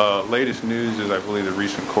 Latest news is, I believe, the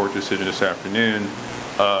recent court decision this afternoon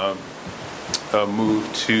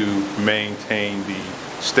moved to maintain the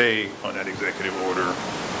stay on that executive order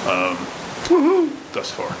thus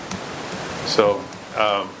far. So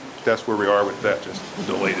that's where we are with that, just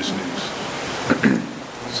the latest news.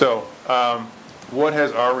 So what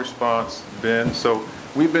has our response been? So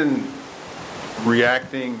we've been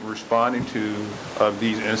responding to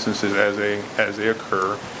these instances as they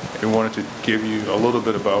occur. We wanted to give you a little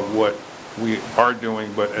bit about what we are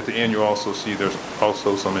doing, but at the end you also see there's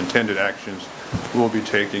also some intended actions we'll be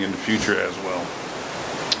taking in the future as well.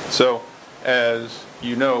 So as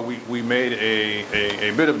you know, we made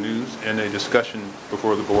a bit of news in a discussion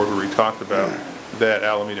before the board where we talked about that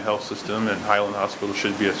Alameda Health System and Highland Hospital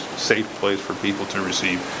should be a safe place for people to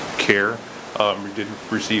receive care. We did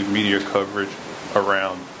receive media coverage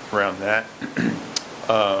around that,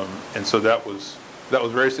 and so that was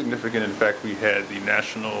very significant. In fact, we had the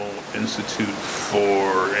National Institute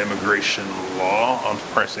for Immigration Law, I'm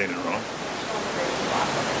probably saying it wrong,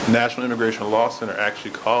 National Immigration Law Center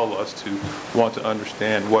actually called us to want to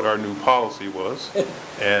understand what our new policy was,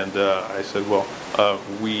 and I said, well,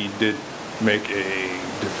 we did make a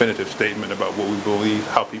definitive statement about what we believe,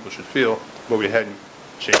 how people should feel, but we hadn't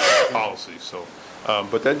changed the policy. So,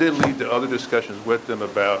 but that did lead to other discussions with them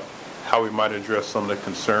about how we might address some of the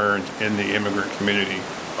concerns in the immigrant community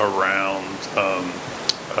around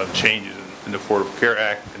changes in the Affordable Care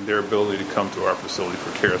Act and their ability to come to our facility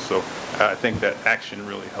for care. So I think that action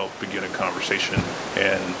really helped begin a conversation,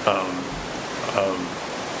 and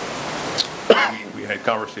we had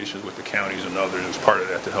conversations with the counties and others as part of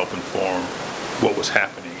that to help inform what was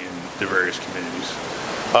happening in the various communities.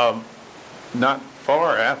 Not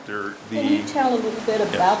far after the... Can you tell a little bit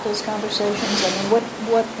about those conversations? I mean,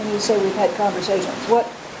 what when you say we've had conversations, what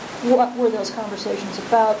were those conversations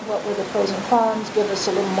about? What were the pros and cons? Give us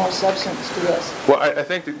a little more substance to this. Well, I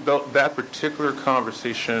think that particular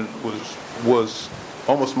conversation was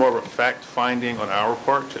almost more of a fact-finding on our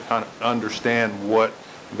part to kind of understand what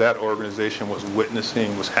that organization was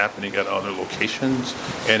witnessing was happening at other locations,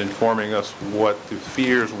 and informing us what the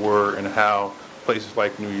fears were and how places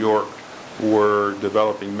like New York were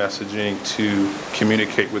developing messaging to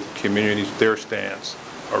communicate with communities their stance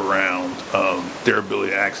around their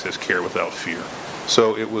ability to access care without fear.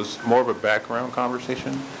 So it was more of a background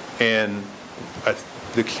conversation, and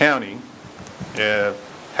the county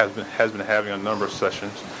has been having a number of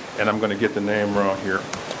sessions, and I'm going to get the name wrong here.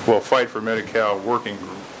 Well, Fight for Medi-Cal Working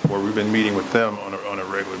Group, where we've been meeting with them on a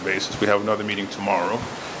regular basis. We have another meeting tomorrow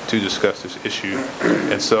to discuss this issue,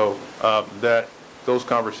 and so those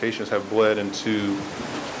conversations have bled into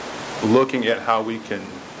looking at how we can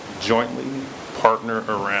jointly partner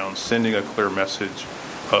around sending a clear message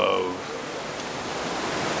of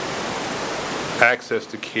access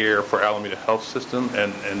to care for Alameda Health System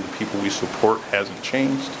and the people we support hasn't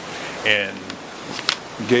changed, and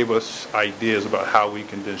gave us ideas about how we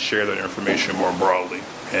can then share that information more broadly.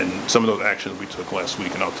 And some of those actions we took last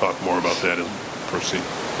week, and I'll talk more about that as we proceed.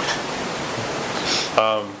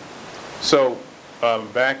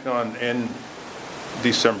 Back in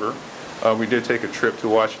December, we did take a trip to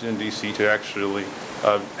Washington, D.C. to actually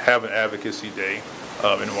have an advocacy day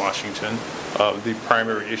in Washington. The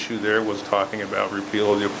primary issue there was talking about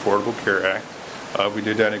repeal of the Affordable Care Act. We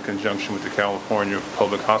did that in conjunction with the California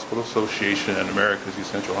Public Hospital Association and America's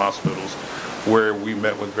Essential Hospitals, where we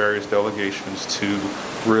met with various delegations to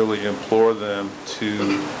really implore them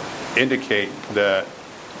to indicate that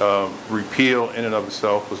repeal in and of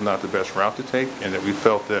itself was not the best route to take, and that we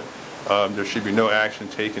felt that there should be no action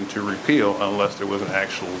taken to repeal unless there was an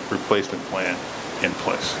actual replacement plan in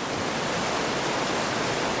place.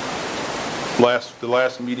 The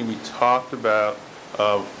last meeting we talked about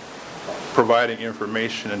providing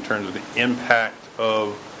information in terms of the impact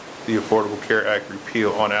of the Affordable Care Act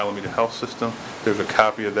repeal on Alameda Health System. There's a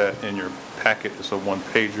copy of that in your packet. It's a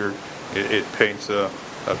one-pager. It paints a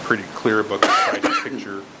pretty clear but concise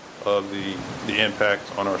picture of the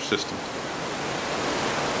impact on our system.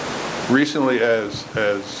 Recently, as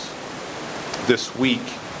this week,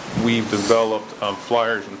 we've developed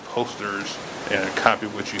flyers and posters, and a copy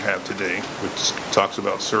of which you have today, which talks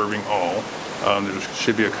about serving all. There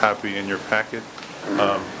should be a copy in your packet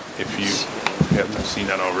if you haven't seen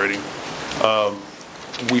that already.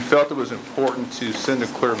 We felt it was important to send a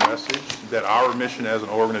clear message that our mission as an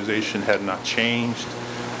organization had not changed.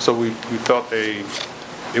 So we felt it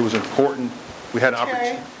was important. We had an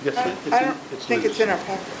opportunity. Yes, I don't think it's in our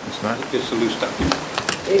packet. It's not? It's a loose document.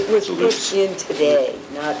 It was put in today,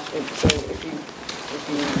 not, so if you...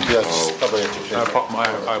 Yes, probably. I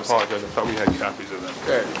apologize. I thought we had copies of them.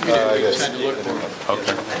 Yes. Okay. All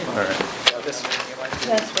right. That's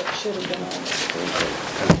what should have been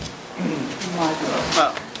on.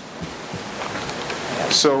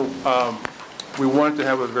 So we wanted to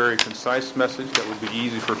have a very concise message that would be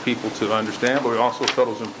easy for people to understand, but we also felt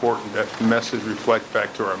it was important that the message reflect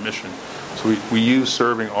back to our mission. So we used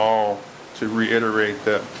serving all to reiterate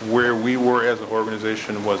that where we were as an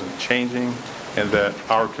organization wasn't changing, and that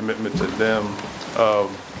our commitment to them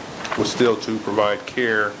was still to provide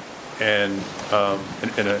care and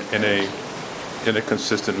in a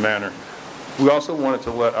consistent manner. We also wanted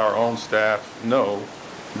to let our own staff know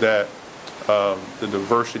that the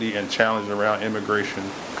diversity and challenge around immigration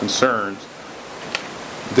concerns,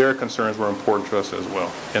 their concerns were important to us as well,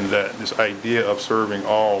 and that this idea of serving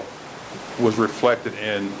all was reflected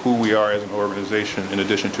in who we are as an organization in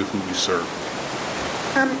addition to who we serve.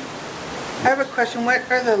 I have a question. What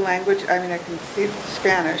are the language? I mean, I can see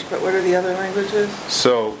Spanish, but what are the other languages?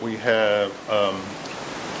 So we have, I'm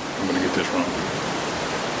going to get this wrong.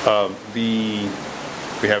 We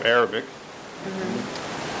have Arabic.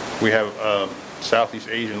 Mm-hmm. We have Southeast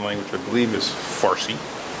Asian language, I believe is Farsi.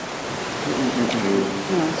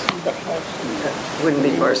 Wouldn't be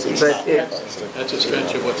Farsi, but That's a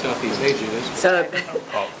stretch of what Southeast Asia is. So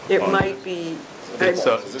it might be... It's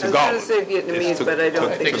I was going to say Vietnamese, but I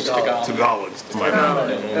don't think it's so. Tagalog. To my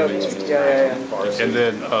mind. And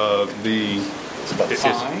then the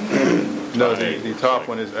top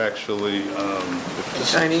one is actually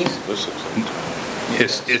Chinese.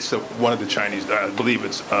 It's one of the Chinese. I believe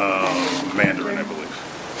it's Mandarin. I believe.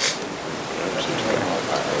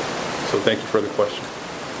 So thank you for the question.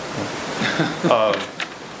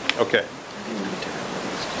 Okay.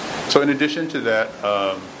 So in addition to that,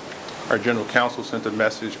 our general counsel sent a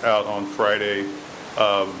message out on Friday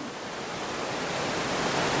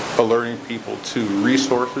alerting people to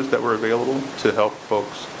resources that were available to help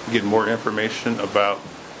folks get more information about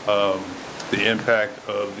the impact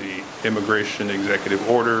of the immigration executive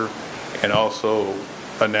order, and also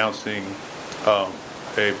announcing a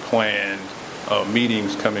planned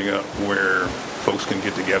meetings coming up where folks can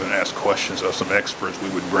get together and ask questions of some experts we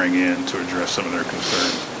would bring in to address some of their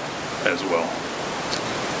concerns as well.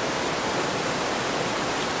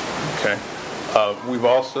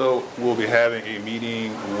 We'll be having a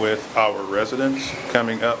meeting with our residents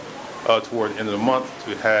coming up toward the end of the month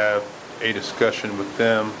to have a discussion with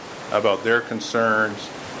them about their concerns.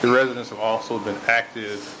 The residents have also been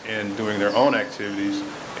active in doing their own activities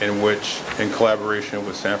in which, in collaboration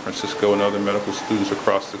with San Francisco and other medical students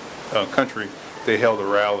across the country, they held a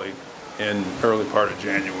rally in early part of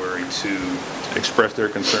January to express their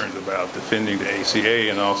concerns about defending the ACA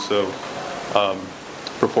and also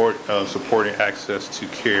supporting access to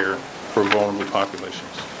care for vulnerable populations.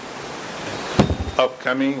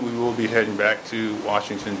 Upcoming, we will be heading back to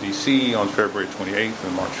Washington, D.C. on February 28th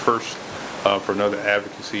and March 1st for another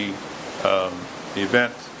advocacy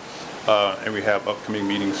event. And we have upcoming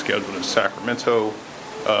meetings scheduled in Sacramento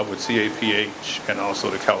with CAPH and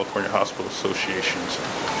also the California Hospital Associations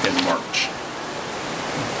in March.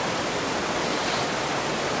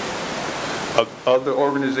 Other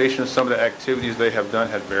organizations, some of the activities they have done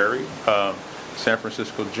have varied. San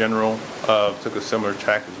Francisco General took a similar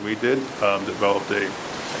tack as we did, developed a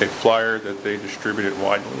flyer that they distributed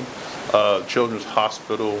widely. Children's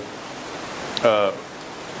Hospital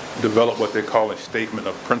developed what they call a statement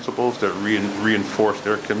of principles that reinforce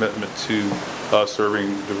their commitment to serving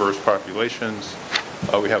diverse populations.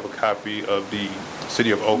 We have a copy of the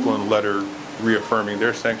City of Oakland letter reaffirming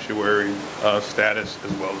their sanctuary status,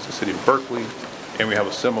 as well as the City of Berkeley. And we have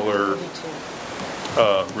a similar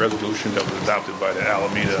resolution that was adopted by the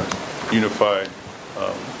Alameda Unified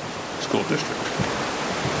School District.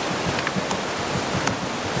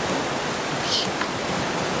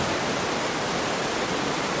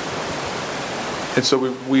 And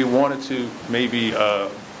so we wanted to maybe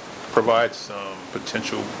provide some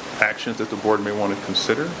potential actions that the board may want to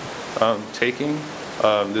consider taking.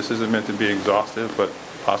 This isn't meant to be exhaustive, but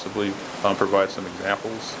possibly provide some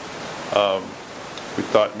examples. We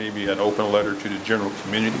thought maybe an open letter to the general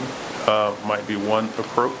community might be one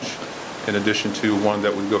approach, in addition to one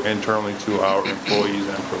that would go internally to our employees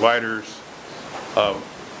and providers.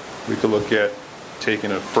 We could look at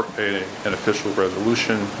taking an official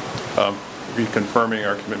resolution, reconfirming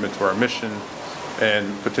our commitment to our mission,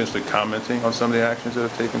 and potentially commenting on some of the actions that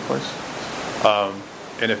have taken place.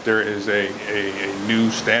 And if there is a new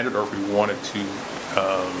standard, or if we wanted to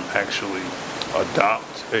actually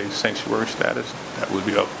adopt a sanctuary status, that would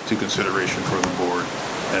be up to consideration for the board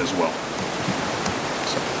as well.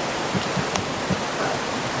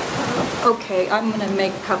 Okay, I'm going to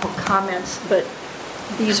make a couple comments, but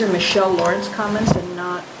these are Michelle Lawrence comments and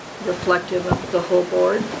not reflective of the whole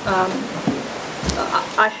board.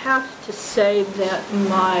 I have to say that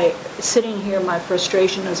sitting here, my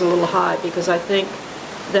frustration is a little high, because I think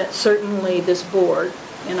that certainly this board,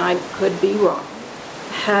 and I could be wrong,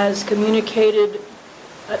 has communicated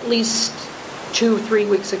at least 2 or 3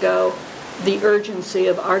 weeks ago the urgency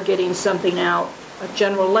of our getting something out, a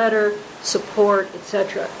general letter, support,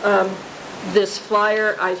 etc. This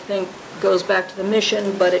flyer, I think, goes back to the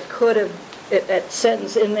mission, but it could have, that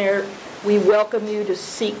sentence in there, we welcome you to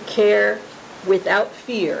seek care without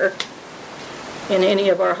fear in any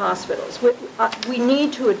of our hospitals. We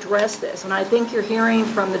need to address this, and I think you're hearing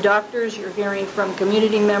from the doctors, you're hearing from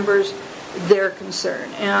community members their concern,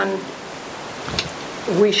 and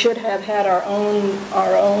we should have had our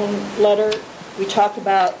own letter. We talked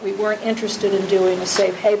about we weren't interested in doing a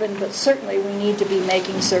safe haven, but certainly we need to be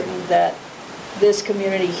making certain that this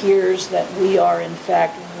community hears that we are in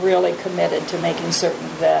fact really committed to making certain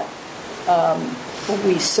that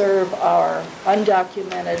we serve our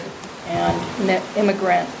undocumented and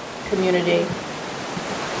immigrant community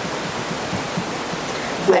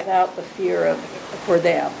without the fear for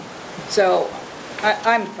them. So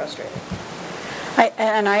I'm frustrated.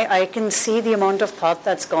 I can see the amount of thought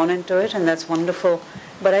that's gone into it, and that's wonderful.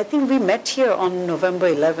 But I think we met here on November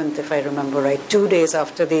 11th, if I remember right, 2 days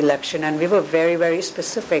after the election, and we were very, very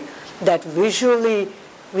specific that visually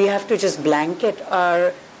we have to just blanket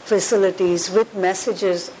our facilities with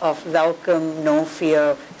messages of welcome, no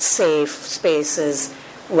fear, safe spaces,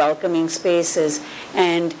 welcoming spaces.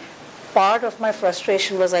 And part of my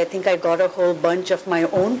frustration was I think I got a whole bunch of my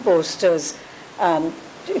own posters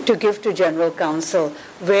to give to General Counsel,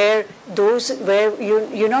 where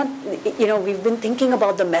you're not, we've been thinking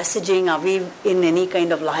about the messaging. Are we in any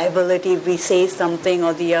kind of liability if we say something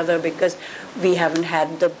or the other because we haven't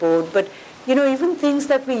had the board? But even things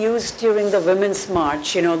that we used during the Women's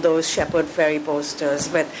March, those Shepherd Ferry posters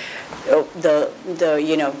with the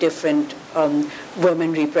different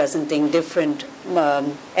women representing different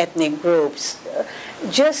ethnic groups.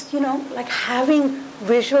 Just, like having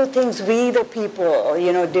visual things, we the people,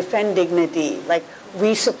 defend dignity, like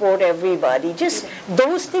we support everybody. Just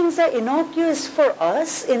those things are innocuous for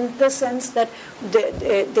us in the sense that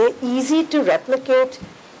they're easy to replicate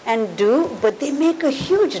and do, but they make a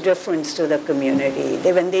huge difference to the community.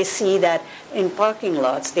 When they see that in parking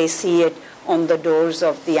lots, they see it on the doors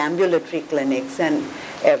of the ambulatory clinics and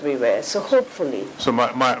everywhere. So hopefully. So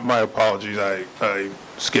my apologies. I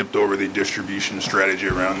skipped over the distribution strategy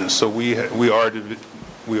around this. So we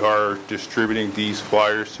are distributing these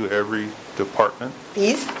flyers to every department.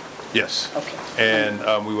 These? Yes. Okay.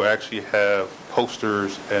 And we will actually have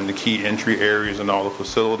posters and the key entry areas in all the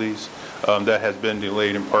facilities. That has been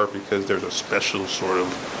delayed in part because there's a special sort of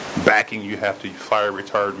backing fire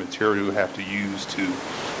retardant material you have to use to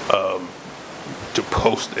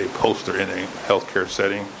post a poster in a healthcare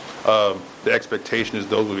setting. The expectation is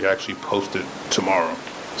those will be actually posted tomorrow.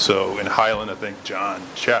 So in Highland, I think John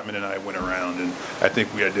Chapman and I went around, and I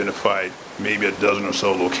think we identified maybe a dozen or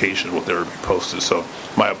so locations where they would be posted. So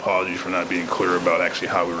my apologies for not being clear about actually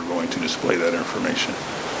how we were going to display that information.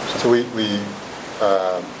 So we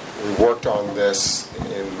worked on this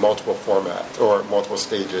in multiple formats or multiple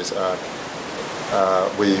stages.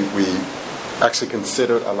 We actually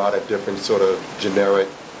considered a lot of different sort of generic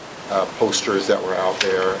posters that were out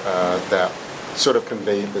there that sort of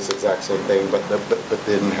conveyed this exact same thing, but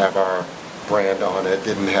didn't have our brand on it,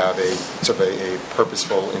 didn't have a sort of a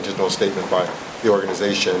purposeful intentional statement by the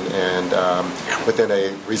organization. And within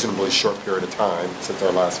a reasonably short period of time since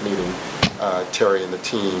our last meeting, Terry and the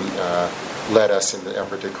team led us in the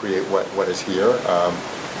effort to create what is here,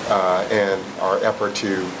 and our effort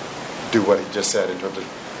to do what he just said in terms of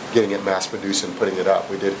getting it mass produced and putting it up.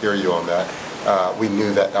 We did hear you on that. We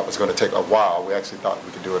knew that was going to take a while. We actually thought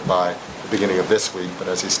we could do it by the beginning of this week, but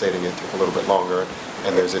as he's stating, it took a little bit longer,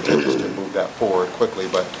 and there's intentions to move that forward quickly.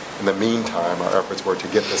 But in the meantime, our efforts were to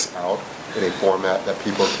get this out in a format that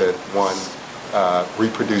people could, one,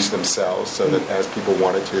 reproduce themselves, so that as people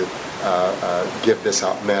wanted to give this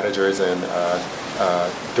out, managers and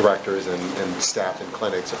directors and staff in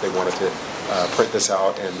clinics, if they wanted to print this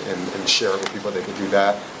out and share it with people, they could do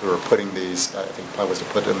that. We were putting these, I think the plan was to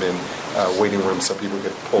put them in waiting rooms so people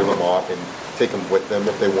could pull them off and take them with them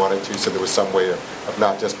if they wanted to. So there was some way of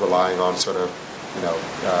not just relying on sort of,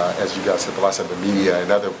 as you guys said the last time, the media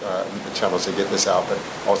and other channels to get this out, but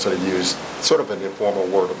also to use sort of an informal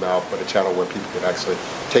word of mouth, but a channel where people could actually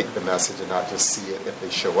take the message and not just see it if they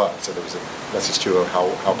show up. So there was a message too of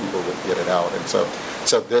how people would get it out. And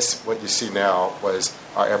so this, what you see now, was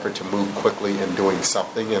our effort to move quickly in doing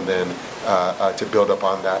something, and then to build up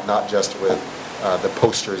on that, not just with the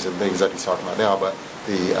posters and things that he's talking about now, but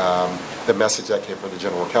the message that came from the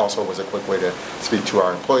General Counsel was a quick way to speak to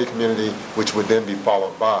our employee community, which would then be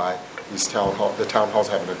followed by these the town halls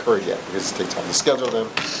haven't occurred yet because it takes time to schedule them,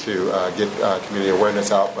 to get community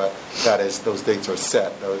awareness out, but those dates are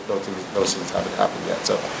set. Those things haven't happened yet.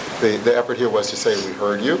 So the effort here was to say, we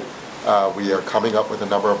heard you. We are coming up with a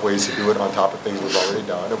number of ways to do it on top of things we've already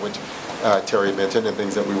done, of which Terry mentioned, and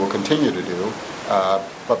things that we will continue to do.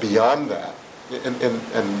 But beyond that,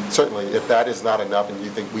 and certainly if that is not enough and you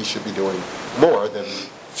think we should be doing more, then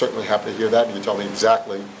certainly happy to hear that, and you tell me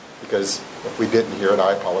exactly, because if we didn't hear it,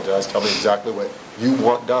 I apologize. Tell me exactly what you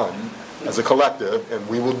want done as a collective, and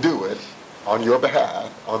we will do it on your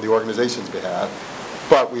behalf, on the organization's behalf.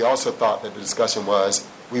 But we also thought that the discussion was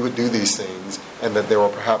we would do these things, and that there were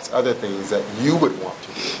perhaps other things that you would want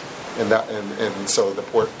to do. And so the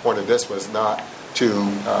point of this was not to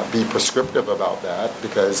be prescriptive about that,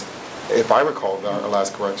 because if I recall our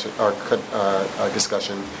last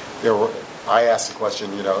discussion, I asked the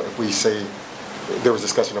question, if we say, there was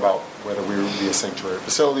discussion about whether we would be a sanctuary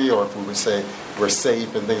facility or if we would say we're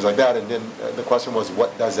safe and things like that, and then the question was,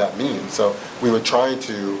 what does that mean? So we were trying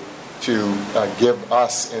to give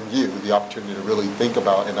us and you the opportunity to really think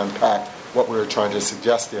about and unpack what we were trying to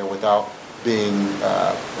suggest there without being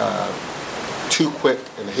too quick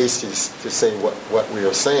and hasty to say what we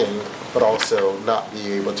are saying, but also not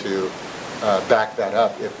be able to back that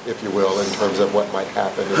up, if you will, in terms of what might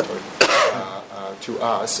happen to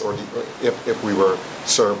us, or if we were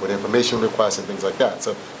served with information requests and things like that.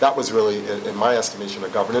 So that was really, in my estimation, a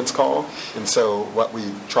governance call. And so what we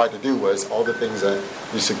tried to do was all the things that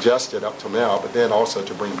you suggested up till now, but then also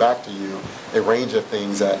to bring back to you a range of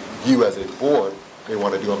things that you as a board may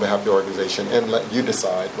want to do on behalf of the organization, and let you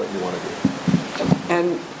decide what you want to do.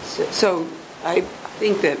 And so I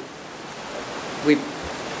think that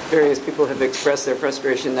various people have expressed their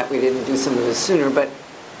frustration that we didn't do some of this sooner, but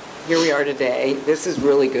here we are today. This is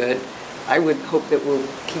really good. I would hope that we'll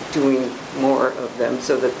keep doing more of them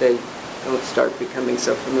so that they don't start becoming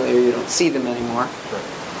so familiar you don't see them anymore.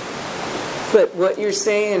 But what you're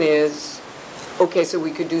saying is, okay, so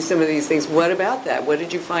we could do some of these things. What about that? What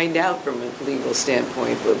did you find out from a legal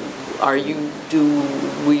standpoint? Do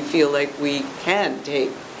we feel like we can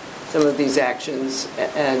take some of these actions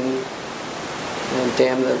and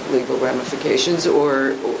damn the legal ramifications,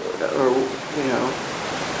 or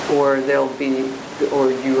they'll be,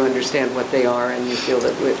 or you understand what they are and you feel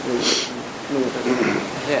that we move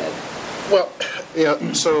ahead? Well,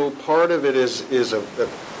 so part of it is a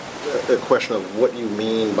question of what you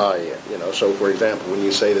mean by it. So for example, when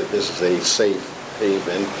you say that this is a safe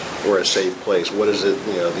haven or a safe place, what is it?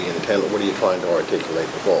 The intent. What are you trying to articulate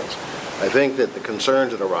the faults? I think that the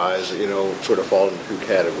concerns that arise, sort of fall into two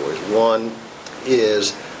categories. One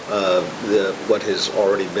is what has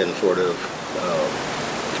already been sort of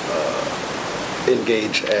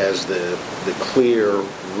engaged as the clear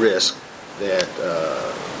risk that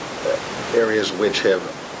areas which have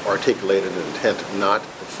articulated an intent not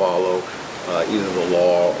to follow either the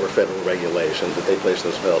law or federal regulations, that they place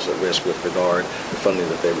themselves at risk with regard to funding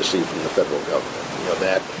that they receive from the federal government.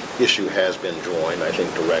 That issue has been joined, I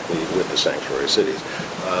think, directly with the sanctuary cities.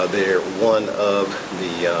 They're one of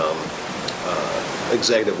the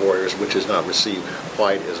executive orders which has not received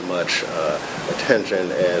quite as much attention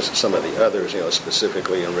as some of the others,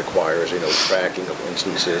 specifically, and requires, tracking of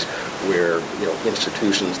instances where,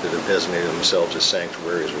 institutions that have designated themselves as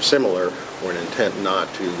sanctuaries or similar, or an intent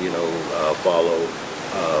not to, follow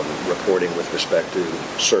reporting with respect to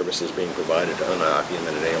services being provided to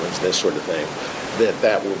undocumented aliens, this sort of thing,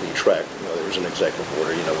 that will be tracked. There was an executive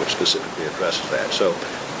order, which specifically addresses that.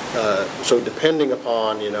 So depending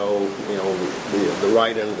upon, the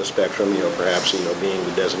right end of the spectrum, perhaps, being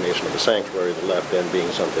the designation of a sanctuary, the left end being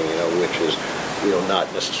something, which is,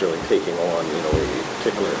 not necessarily taking on, a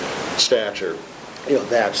particular stature,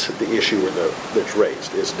 that's the issue that's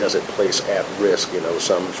raised, is does it place at risk,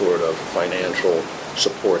 some sort of financial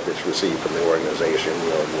support that's received from the organization,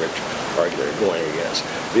 which they're going against.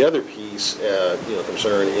 The other piece,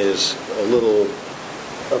 concern is a little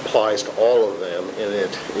applies to all of them, and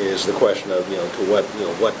it is the question of,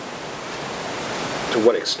 to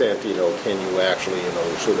what extent, can you actually,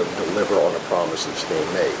 sort of deliver on a promise that's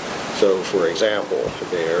being made. So, for example,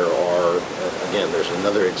 there's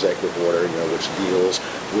another executive order, which deals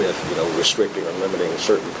with, restricting or limiting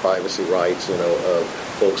certain privacy rights, of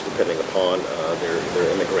folks depending upon their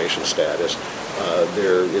immigration status.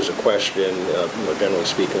 There is a question, generally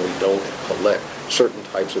speaking, we don't collect certain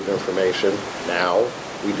types of information now.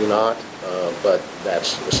 We do not, but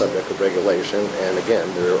that's the subject of regulation. And again,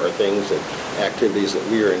 there are activities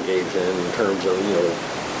that we are engaged in terms of,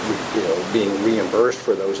 being reimbursed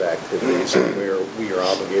for those activities where we are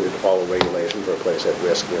obligated to follow regulations or place at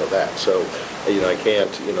risk, that. So, I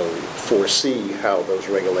can't, foresee how those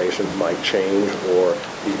regulations might change or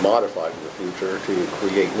be modified in the future to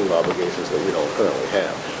create new obligations that we don't currently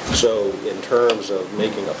have. So, in terms of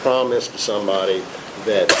making a promise to somebody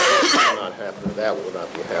that will not happen or that will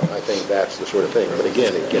not be happening, I think that's the sort of thing. But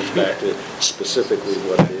again, it gets back to specifically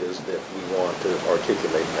what it is that we want to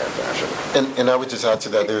articulate in that fashion. And I would just add to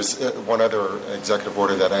that, there's one other executive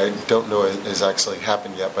order that I don't know has actually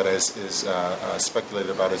happened yet, but is speculated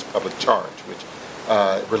about as public charge, which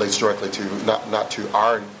relates directly to not to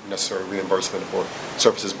our necessary reimbursement for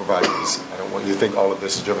services provided. I don't want you to think all of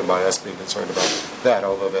this is driven by us being concerned about that,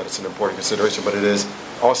 although that is an important consideration. But it is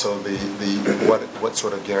also what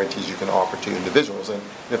sort of guarantees you can offer to individuals, and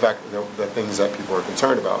in fact the things that people are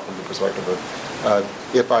concerned about from the perspective of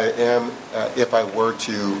if I were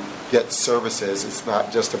to get services, it's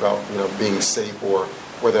not just about being safe or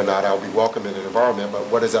whether or not I'll be welcome in an environment, but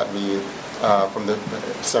what does that mean from the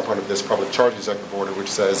standpoint of this public charge executive order, which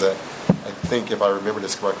says that, I think if I remember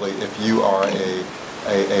this correctly, if you are a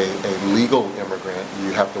legal immigrant,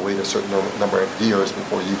 you have to wait a certain number of years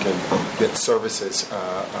before you can get services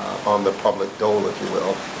on the public dole, if you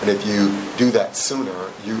will. And if you do that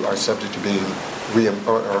sooner, you are subject to being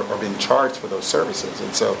or being charged for those services.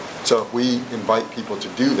 And so if we invite people to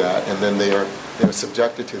do that, and then they're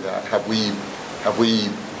subjected to that, have we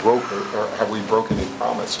broken a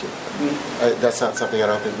promise to them? That's not something I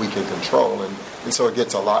don't think we can control, and so it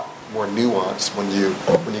gets a lot more nuanced when you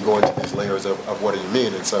go into these layers of what do you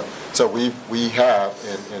mean. And so we have,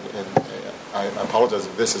 and I apologize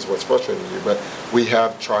if this is what's frustrating you, but we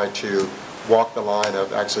have tried to walk the line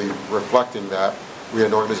of actually reflecting that we are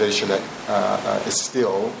an organization that is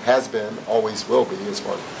still, has been, always will be, as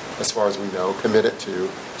far as we know, committed to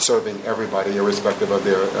serving everybody, irrespective of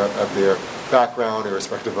their background,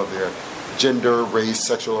 irrespective of their gender, race,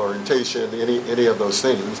 sexual orientation, any of those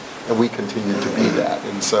things, and we continue to be that.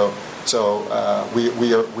 And so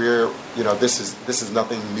we're this is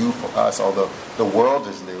nothing new for us, although the world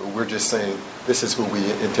is new. We're just saying this is who we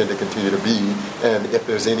intend to continue to be, and if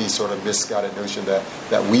there's any sort of misguided notion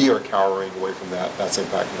that we are cowering away from that, that's in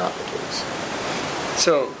fact not the case.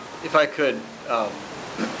 So, if I could,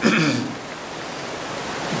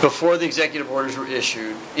 before the executive orders were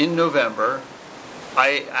issued in November,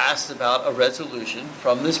 I asked about a resolution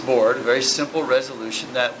from this board, a very simple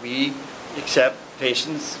resolution that we accept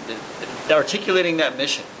patients articulating that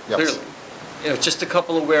mission clearly. Just a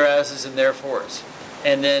couple of whereases and therefores.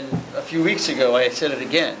 And then a few weeks ago, I said it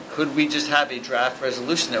again. Could we just have a draft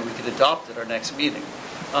resolution that we could adopt at our next meeting?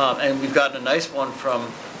 And we've gotten a nice one from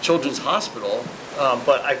Children's Hospital,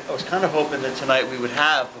 but I was kind of hoping that tonight we would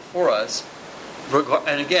have before us,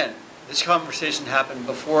 and again, this conversation happened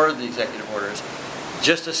before the executive orders,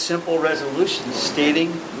 just a simple resolution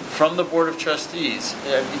stating from the Board of Trustees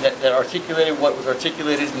that articulated what was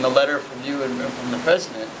articulated in the letter from you and from the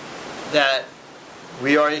President, that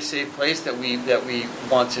we are a safe place, that we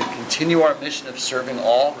want to continue our mission of serving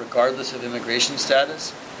all, regardless of immigration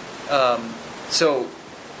status. So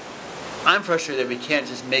I'm frustrated that we can't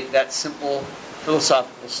just make that simple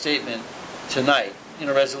philosophical statement tonight in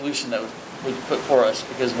a resolution that was put for us,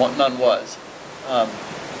 because none was.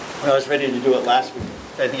 When I was ready to do it last week,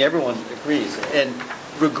 I think everyone agrees. And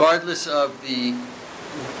regardless of the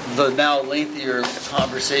now lengthier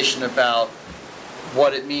conversation about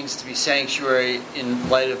what it means to be sanctuary in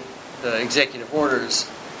light of the executive orders,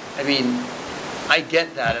 I mean, I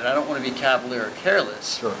get that, and I don't want to be cavalier or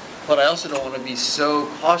careless. Sure. But I also don't want to be so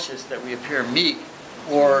cautious that we appear meek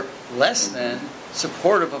or less than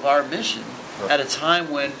supportive of our mission at a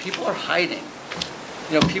time when people are hiding.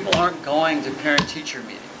 People aren't going to parent-teacher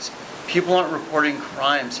meetings. People aren't reporting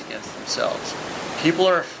crimes against themselves. People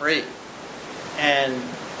are afraid. And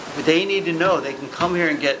they need to know they can come here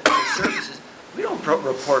and get services. We don't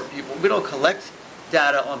report people. We don't collect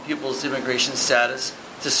data on people's immigration status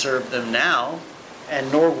to serve them now,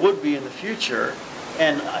 and nor would we in the future.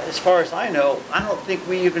 And as far as I know, I don't think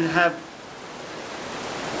we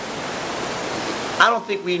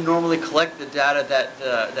normally collect the data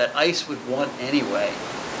that ICE would want anyway.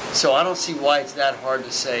 So I don't see why it's that hard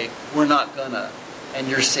to say, we're not gonna, and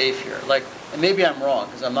you're safe here. And maybe I'm wrong,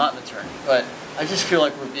 because I'm not an attorney, but I just feel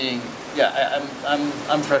like we're being,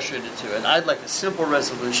 I'm frustrated too. And I'd like a simple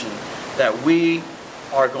resolution that we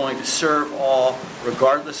are going to serve all,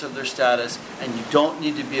 regardless of their status, and you don't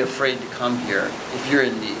need to be afraid to come here if you're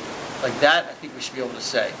in need. Like that, I think we should be able to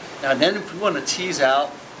say. Now, then if we want to tease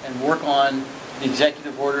out and work on the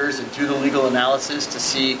executive orders and do the legal analysis to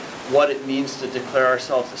see what it means to declare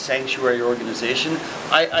ourselves a sanctuary organization,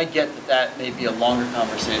 I get that may be a longer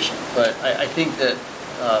conversation. But I think that,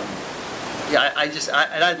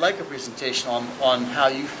 I'd like a presentation on how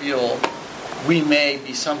you feel we may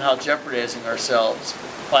be somehow jeopardizing ourselves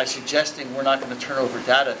by suggesting we're not going to turn over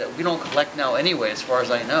data that we don't collect now anyway, as far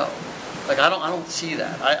as I know. I don't see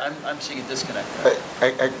that. I'm seeing a disconnect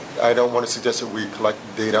there. I don't want to suggest that we collect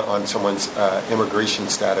data on someone's immigration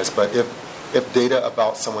status, but if data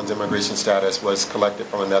about someone's immigration status was collected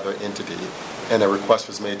from another entity and a request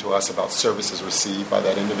was made to us about services received by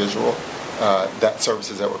that individual, that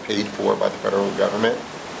services that were paid for by the federal government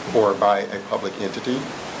or by a public entity,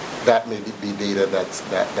 that may be data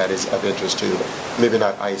that is of interest to maybe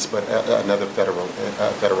not ICE, but another federal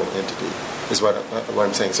entity is what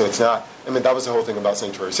I'm saying. So it's not. That was the whole thing about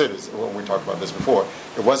sanctuary cities when we talked about this before.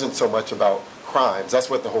 It wasn't so much about crimes. That's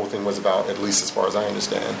what the whole thing was about, at least as far as I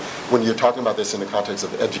understand. When you're talking about this in the context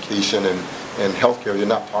of education and healthcare, you're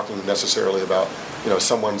not talking necessarily about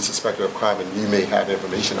someone suspected of crime and you may have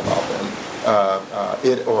information about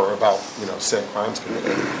them, or about said crimes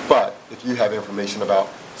committed. But if you have information about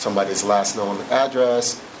somebody's last known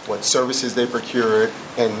address, what services they procured,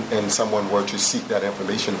 and someone were to seek that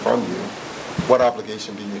information from you, what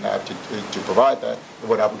obligation do you have to provide that?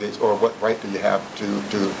 What obligation or what right do you have to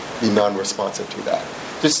be non-responsive to that?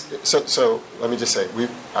 So let me just say,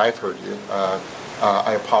 I've heard you.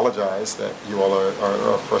 I apologize that you all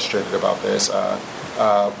are frustrated about this.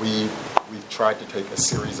 We've tried to take a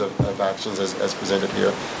series of actions as presented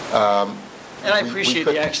here. And I appreciate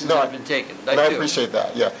the actions that have been taken. I appreciate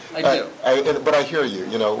that. Yeah, I do. But I hear you.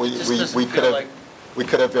 We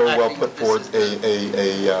could have very well put forward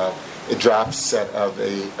a draft set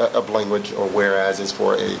of language or whereas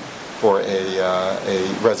for a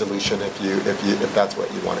resolution if that's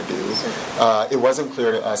what you want to do. It wasn't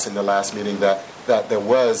clear to us in the last meeting that there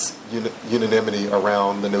was unanimity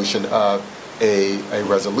around the notion of a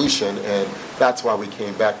resolution, and that's why we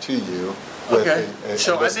came back to you with a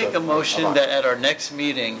So I list make a of motion that at our next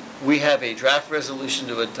meeting, we have a draft resolution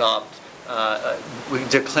to adopt,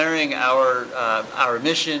 declaring our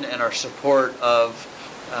mission and our support of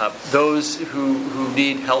those who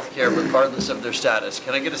need health care regardless of their status.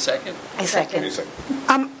 Can I get a second? I second.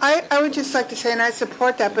 I would just like to say, and I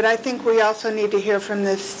support that, but I think we also need to hear from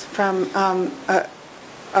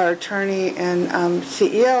our attorney and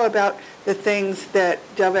CEO about the things that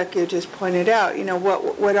Delvecchio just pointed out. You know,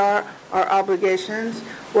 what are our obligations?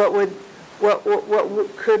 What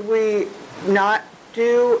could we not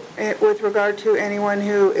do with regard to anyone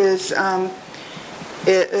who is,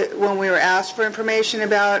 when we were asked for information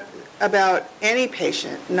about any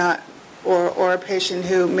patient, or a patient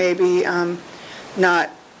who maybe not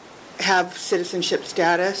have citizenship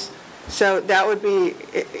status. So that would be,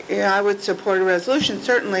 I would support a resolution,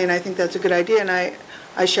 certainly, and I think that's a good idea, and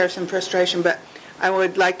I share some frustration, but I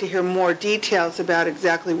would like to hear more details about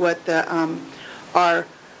exactly what our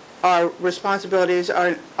responsibilities,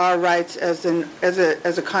 our rights as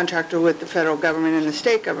a contractor with the federal government and the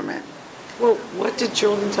state government. Well, what did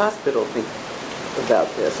Children's Hospital think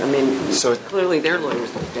about this? I mean, clearly their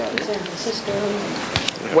lawyers looked at it. San Francisco.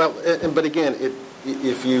 Well, but again,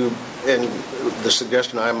 if you, and the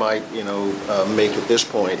suggestion I might, make at this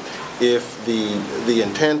point, if the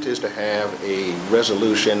intent is to have a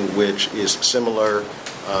resolution which is similar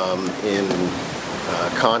in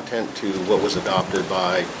content to what was adopted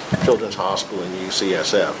by Children's Hospital and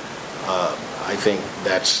UCSF, I think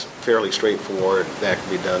that's fairly straightforward. That can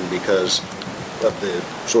be done because of the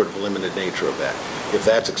sort of limited nature of that. If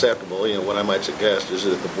that's acceptable, what I might suggest is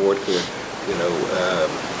that the board could,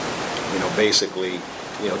 basically,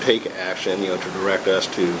 take action, to direct us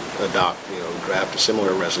to adopt, draft a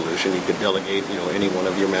similar resolution. You could delegate, any one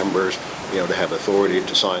of your members, to have authority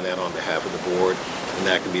to sign that on behalf of the board, and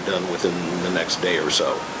that can be done within the next day or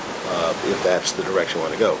so, if that's the direction you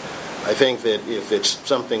want to go. I think that if it's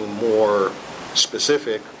something more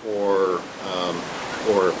specific or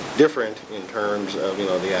different in terms of,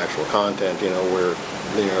 the actual content, where,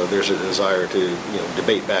 there's a desire to,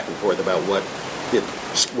 debate back and forth about what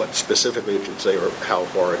specifically it should say or how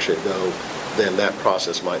far it should go, then that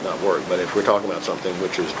process might not work. But if we're talking about something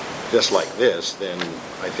which is just like this, then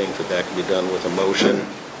I think that can be done with a motion,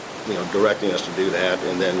 directing us to do that,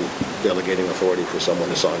 and then delegating authority for someone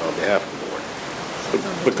to sign on behalf of the board.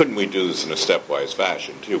 But couldn't we do this in a stepwise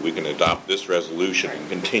fashion, too? We can adopt this resolution and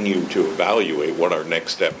continue to evaluate what our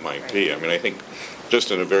next step might be. I mean, I think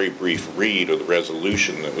just in a very brief read of the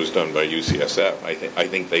resolution that was done by UCSF, I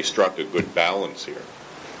think they struck a good balance here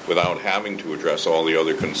without having to address all the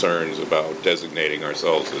other concerns about designating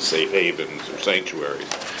ourselves as safe havens or sanctuaries.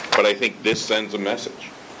 But I think this sends a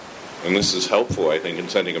message. And this is helpful, I think, in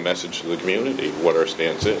sending a message to the community of what our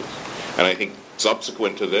stance is. And I think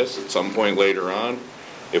subsequent to this, at some point later on,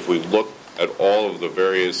 if we look at all of the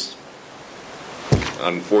various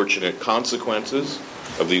unfortunate consequences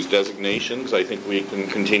of these designations, I think we can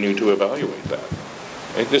continue to evaluate that.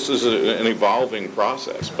 And this is an evolving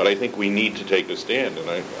process, but I think we need to take a stand. And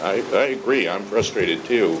I agree, I'm frustrated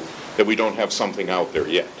too, that we don't have something out there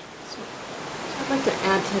yet. I'd like to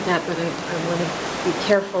add to that, but I want to be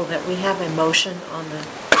careful that we have a motion on the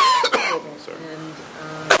table.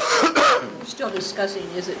 We're still discussing,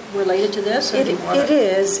 is it related to this? It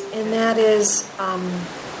is, and that is,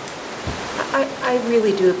 I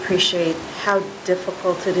really do appreciate how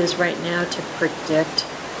difficult it is right now to predict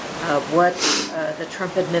what the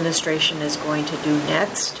Trump administration is going to do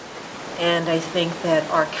next. And I think that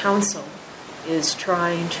our counsel is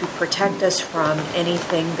trying to protect us from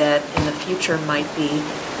anything that in the future might be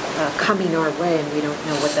coming our way, and we don't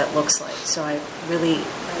know what that looks like. So I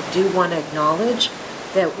do want to acknowledge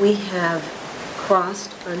that we have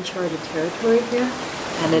crossed uncharted territory here,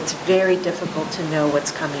 and it's very difficult to know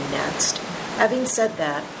what's coming next. Having said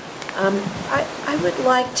that, I would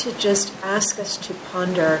like to just ask us to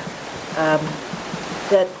ponder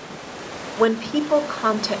that when people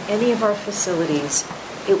come to any of our facilities,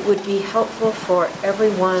 it would be helpful for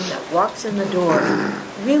everyone that walks in the door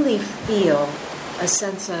really feel a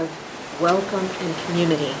sense of welcome and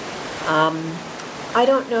community. I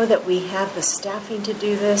don't know that we have the staffing to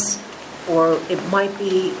do this, or it might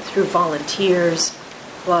be through volunteers,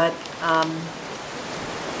 but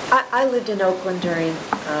I lived in Oakland during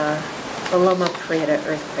the Loma Prieta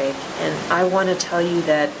earthquake, and I want to tell you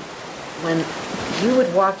that when you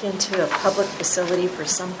would walk into a public facility for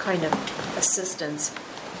some kind of assistance,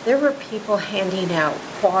 there were people handing out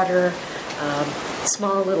water,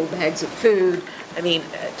 small little bags of food,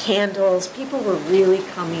 candles. People were really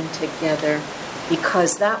coming together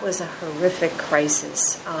because that was a horrific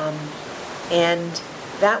crisis. And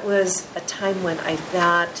that was a time when I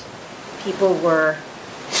thought people were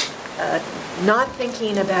not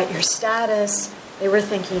thinking about your status. They were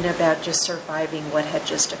thinking about just surviving what had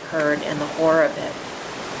just occurred and the horror of it.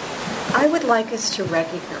 I would like us to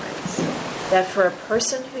recognize that for a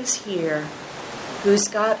person who's here, who's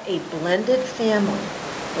got a blended family,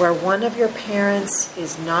 where one of your parents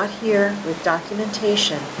is not here with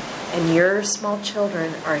documentation and your small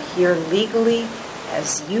children are here legally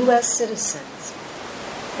as U.S. citizens,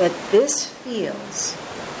 that this feels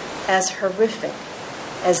as horrific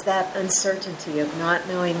as that uncertainty of not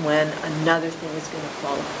knowing when another thing is going to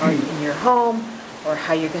fall apart in your home, or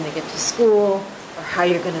how you're going to get to school, or how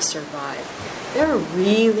you're going to survive. There are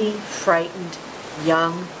really frightened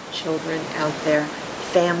young children out there.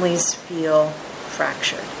 Families feel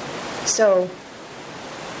fractured. So,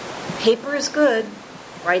 paper is good.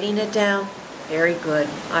 Writing it down, very good.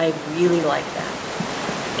 I really like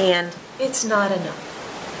that. And it's not enough.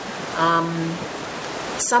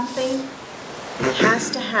 Something has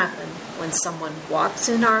to happen when someone walks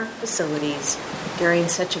in our facilities during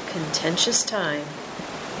such a contentious time,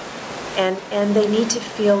 and they need to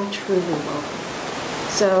feel truly welcome.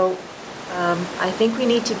 So I think we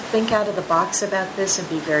need to think out of the box about this and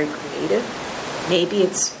be very creative. Maybe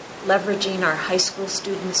it's leveraging our high school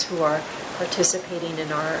students who are participating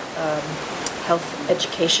in our health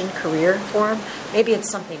education career forum. Maybe it's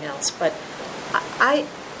something else, but I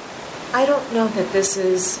don't know that this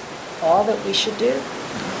is all that we should do,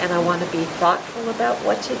 and I want to be thoughtful about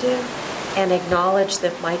what to do and acknowledge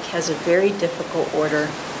that Mike has a very difficult order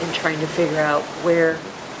in trying to figure out where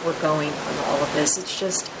we're going on all of this. It's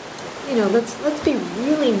just, let's be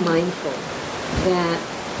really mindful that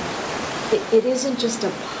it isn't just a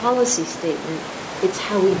policy statement, it's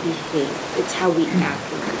how we behave, it's how we act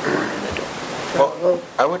when we go in the door. Well,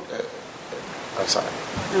 I would, I'm sorry.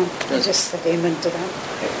 No, you just said amen to that.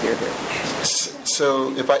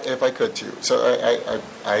 So if I could too, so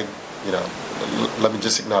I let me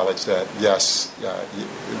just acknowledge that, yes,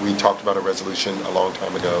 we talked about a resolution a long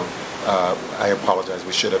time ago. I apologize.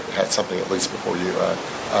 We should have had something at least before you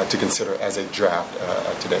to consider as a draft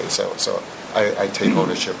today. So I take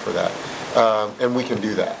ownership for that. And we can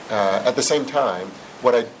do that. At the same time,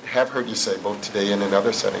 what I have heard you say both today and in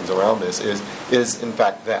other settings around this is in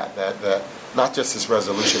fact that not just this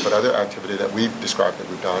resolution, but other activity that we've described that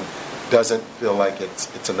we've done doesn't feel like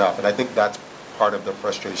it's enough. And I think that's part of the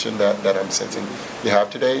frustration that I'm sensing you have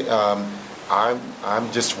today.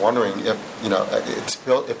 I'm just wondering if,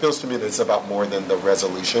 it feels to me that it's about more than the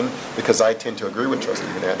resolution, because I tend to agree with Trustee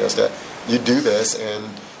Hernandez that you do this and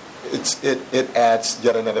it adds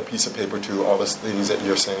yet another piece of paper to all the things that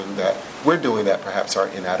you're saying that we're doing that perhaps are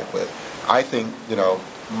inadequate. I think,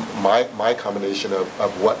 my combination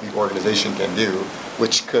of what the organization can do,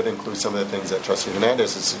 which could include some of the things that Trustee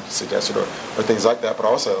Hernandez has suggested or things like that, but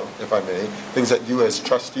also, if I may, things that you as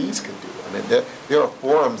trustees could do. I mean, there are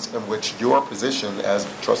forums in which your position as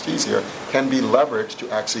trustees here can be leveraged to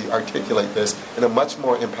actually articulate this in a much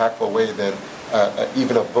more impactful way than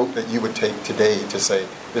even a vote that you would take today to say,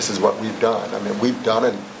 this is what we've done. I mean, we've done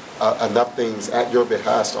enough things at your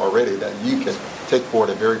behest already that you can take forward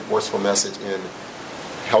a very forceful message in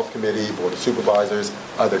Health Committee, Board of Supervisors,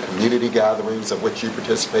 other community gatherings of which you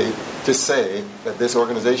participate, to say that this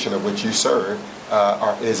organization of which you serve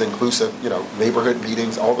is inclusive, neighborhood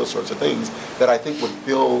meetings, all those sorts of things that I think would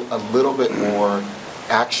feel a little bit more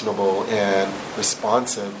actionable and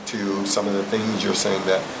responsive to some of the things you're saying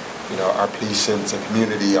that our patients and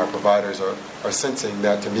community, our providers are sensing,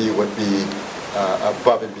 that to me would be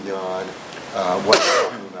above and beyond what we're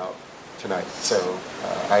talking about tonight. So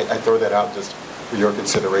I throw that out just for your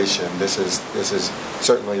consideration. This is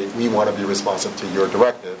certainly, we want to be responsive to your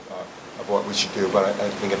directive of what we should do, but I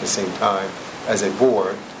think at the same time, as a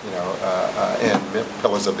board, and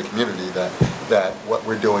pillars of the community, that what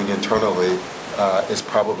we're doing internally is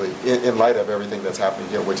probably, in light of everything that's happening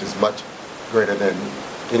here, which is much greater than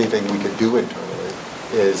anything we could do internally,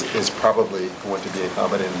 is probably going to be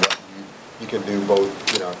accommodating what you can do, both,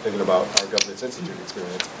 thinking about our Governance Institute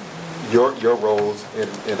experience. Your roles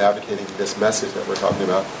in advocating this message that we're talking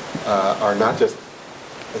about are not just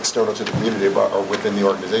external to the community, but are within the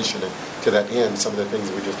organization. And to that end, some of the things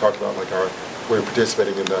that we just talked about, like we're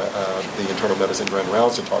participating in the internal medicine grand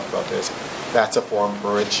rounds to talk about this. That's a forum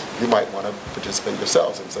for which you might want to participate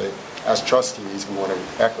yourselves and say, as trustees, we want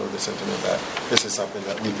to echo the sentiment that this is something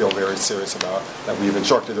that we feel very serious about, that we've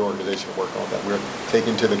instructed the organization to work on, that we're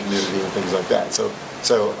taking to the community and things like that. So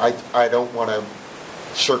I don't want to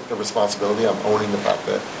shirk the responsibility. I'm owning the fact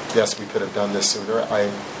that, yes, we could have done this sooner.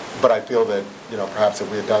 I But I feel that, perhaps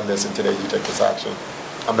if we had done this and today you take this action,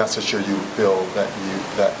 I'm not so sure you feel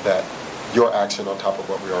that your action on top of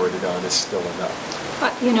what we've already done is still enough.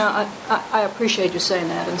 I appreciate you saying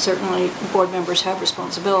that, and certainly board members have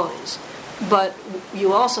responsibilities. But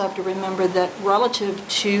you also have to remember that relative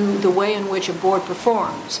to the way in which a board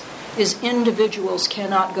performs, is individuals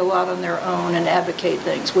cannot go out on their own and advocate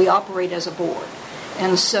things. We operate as a board.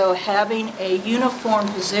 And so having a uniform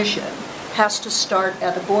position has to start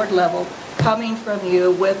at the board level, coming from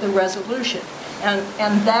you with a resolution.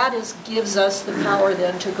 And that gives us the power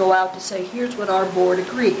then to go out to say, here's what our board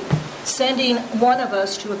agreed. Sending one of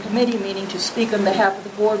us to a committee meeting to speak on behalf of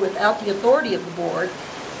the board without the authority of the board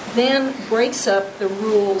then breaks up the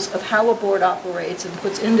rules of how a board operates and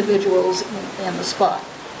puts individuals in the spot.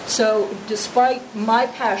 So despite my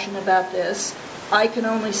passion about this, I can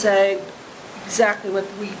only say exactly what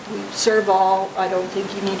we serve all. I don't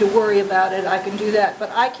think you need to worry about it. I can do that. But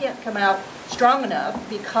I can't come out strong enough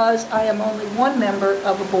because I am only one member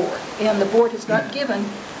of a board. And the board has not given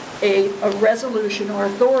a resolution or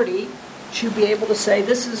authority to be able to say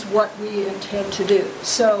this is what we intend to do.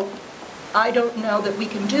 So I don't know that we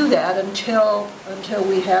can do that until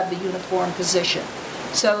we have the uniform position.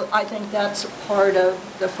 So I think that's part of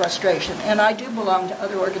the frustration. And I do belong to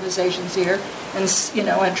other organizations here and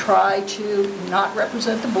try to not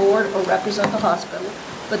represent the board or represent the hospital,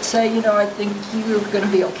 but say, I think you're going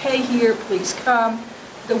to be okay here, please come.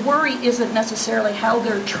 The worry isn't necessarily how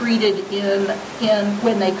they're treated in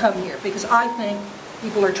when they come here, because I think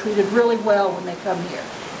people are treated really well when they come here.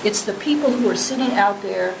 It's the people who are sitting out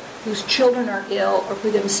there whose children are ill or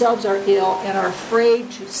who themselves are ill and are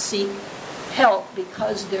afraid to seek help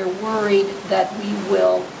because they're worried that we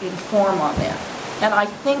will inform on them. And I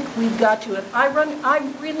think we've got to. I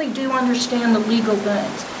really do understand the legal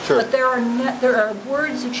things, Sure. but there are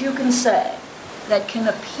words that you can say that can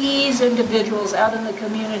appease individuals out in the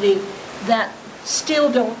community that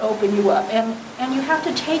still don't open you up. And you have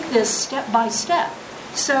to take this step by step.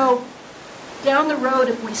 So down the road,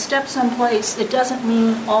 if we step someplace, it doesn't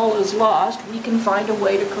mean all is lost. We can find a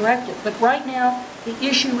way to correct it. But right now, the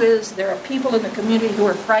issue is there are people in the community who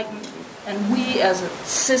are frightened, and we as a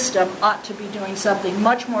system ought to be doing something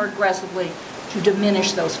much more aggressively to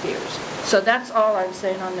diminish those fears. So that's all I'm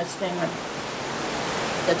saying on this thing.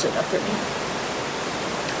 That's enough for me.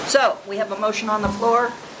 So we have a motion on the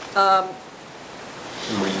floor.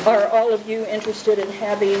 Are all of you interested in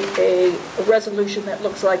having a resolution that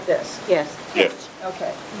looks like this? Yes. Yes.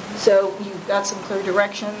 Okay. So you've got some clear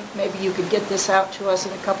direction. Maybe you could get this out to us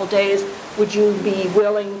in a couple days. Would you be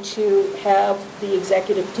willing to have the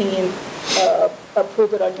executive team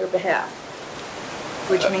approve it on your behalf?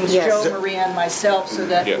 Which means Yes. Joe, Maria, and myself, so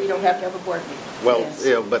that Yeah. we don't have to have a board meeting. Well,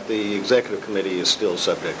 Yes. but the executive committee is still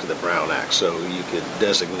subject to the Brown Act, so you could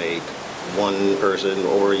designate one person,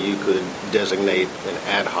 or you could designate an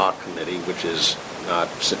ad hoc committee, which is not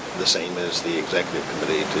the same as the executive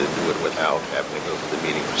committee, to do it without having to go through the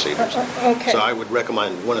meeting procedures. Okay. So I would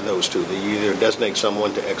recommend one of those two. That you either designate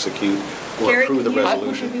someone to execute or Gary, approve the would you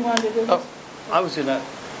resolution. be wanting to do this? Oh, I was going to,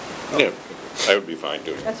 Yeah, I would be fine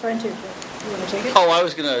doing it. That's fine too. You want to take it? I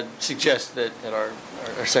was going to suggest that our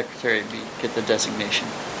secretary get the designation.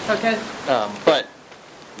 Okay. But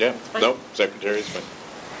Yeah, no, secretary's fine.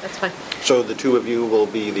 That's fine. So the two of you will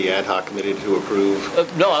be the ad hoc committee to approve?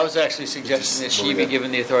 no, I was actually suggesting that she be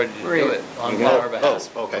given the authority to do it on our behalf.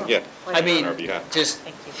 Oh, okay. Yeah. I mean, On our behalf. just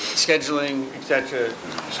Thank you. scheduling, et cetera.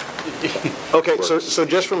 Okay, so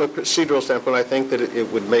just from a procedural standpoint, I think that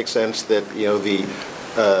it would make sense that,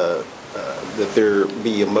 that there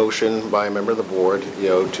be a motion by a member of the board,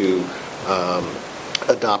 to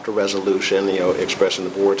adopt a resolution, expressing the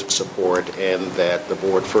board's support, and that the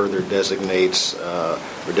board further designates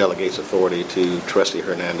or delegates authority to Trustee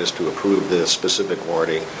Hernandez to approve the specific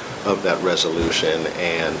wording of that resolution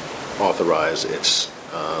and authorize its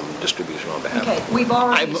distribution on behalf. Okay, we've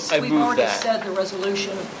already I move that. said the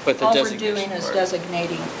resolution. But the All we're designation doing is part.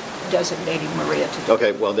 designating Maria to do it.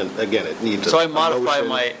 Okay, well then, again, it needs So I a modify motion.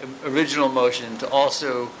 my original motion to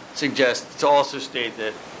also state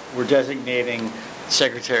that we're designating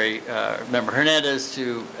Secretary Member Hernandez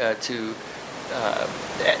to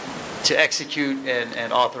execute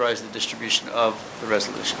and authorize the distribution of the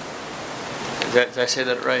resolution. Did I say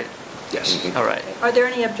that right? Yes. All right. Are there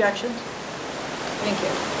any objections? Thank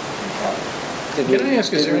you. Okay. Can I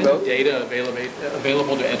ask, is there any data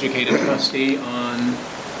available to educate a trustee on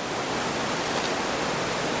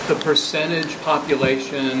the percentage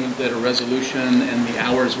population that a resolution and the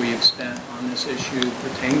hours we have spent on this issue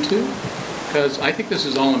pertain to? Because I think this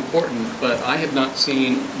is all important, but I have not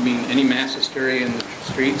seen, any mass hysteria in the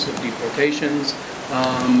streets of deportations,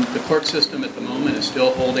 The court system at the moment is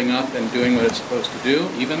still holding up and doing what it's supposed to do.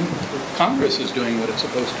 Even Congress is doing what it's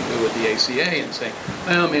supposed to do with the ACA and saying,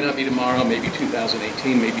 well, it may not be tomorrow, maybe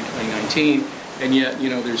 2018, maybe 2019. And yet,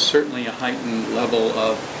 there's certainly a heightened level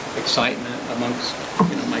of excitement amongst,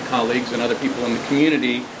 my colleagues and other people in the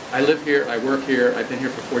community. I live here, I work here, I've been here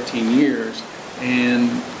for 14 years, and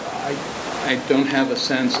I don't have a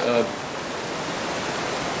sense of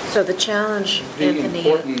So the challenge, the Anthony,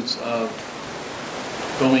 importance of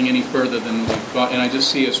going any further than we've got, and I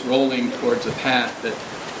just see us rolling towards a path that,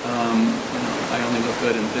 I only look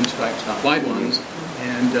good in thin stripes, not wide ones,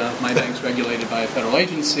 and my bank's regulated by a federal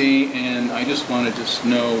agency, and I just want to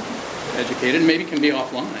know, educated, and maybe can be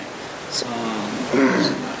offline.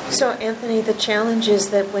 So Anthony, the challenge is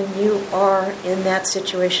that when you are in that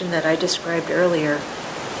situation that I described earlier,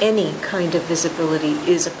 any kind of visibility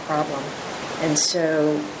is a problem. And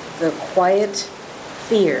so the quiet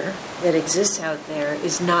fear that exists out there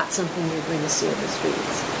is not something you're going to see in the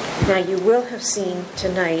streets. Now, you will have seen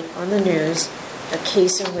tonight on the news a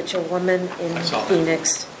case in which a woman in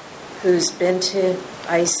Phoenix who's been to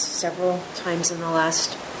ICE several times in the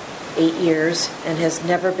last 8 years and has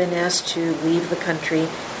never been asked to leave the country,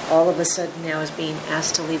 all of a sudden now is being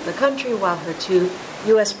asked to leave the country while her 2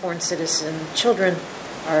 U.S.-born citizen children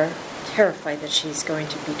are terrified that she's going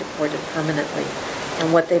to be deported permanently.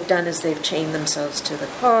 And what they've done is they've chained themselves to the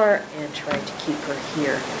car and tried to keep her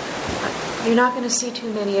here. You're not going to see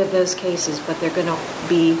too many of those cases, but they're going to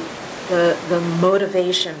be the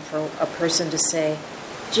motivation for a person to say,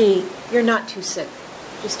 gee, you're not too sick.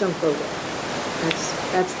 Just don't go there.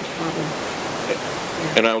 That's the problem.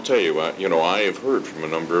 Yeah. And I'll tell you what, I have heard from a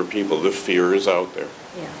number of people, the fear is out there.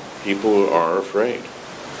 Yeah. People are afraid.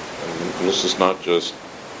 And this is not just,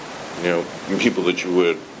 people that you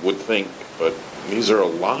would think, but these are a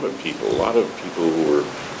lot of people who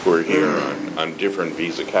are here on different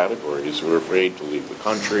visa categories who are afraid to leave the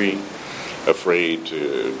country, afraid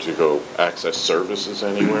to go access services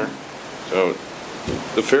anywhere. So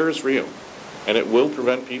the fear is real, and it will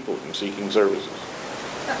prevent people from seeking services.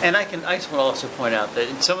 And I just want to also point out that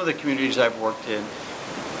in some of the communities I've worked in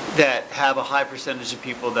that have a high percentage of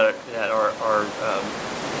people that are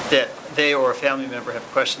that they or a family member have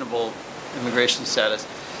questionable immigration status,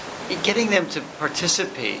 getting them to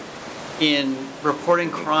participate in reporting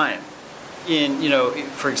crime,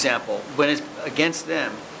 for example, when it's against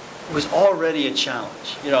them, was already a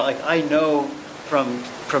challenge. I know from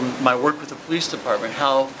my work with the police department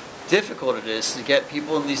how difficult it is to get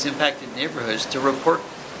people in these impacted neighborhoods to report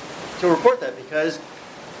that, because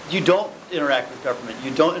you don't interact with government,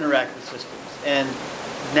 you don't interact with systems, and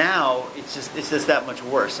now it's just that much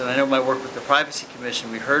worse. And I know my work with the Privacy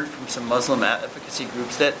Commission, we heard from some Muslim advocacy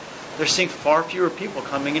groups that they're seeing far fewer people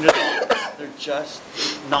coming into the they're just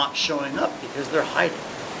not showing up because they're hiding.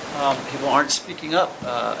 People aren't speaking up,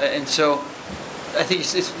 and so I think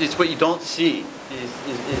it's what you don't see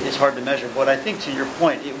is hard to measure. But I think, to your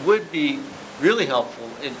point, it would be really helpful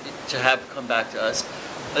to have come back to us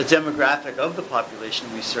a demographic of the population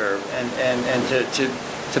we serve, and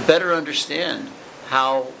to better understand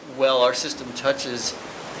how well our system touches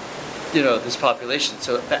this population.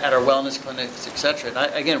 So at our wellness clinics, etc.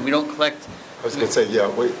 Again, we don't collect. I was going to say,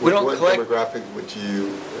 what demographic would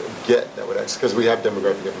you get that would actually, because we have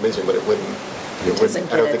demographic information, but it wouldn't. I don't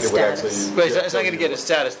think it would actually. It's not going to get a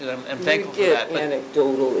status, and I'm thankful for that. You get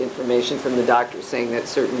anecdotal information from the doctor saying that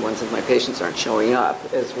certain ones of my patients aren't showing up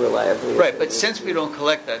as reliably. Right, but since we don't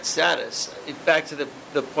collect that status, back to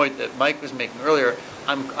the point that Mike was making earlier,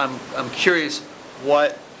 I'm curious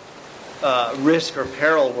what risk or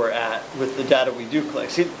peril we're at with the data we do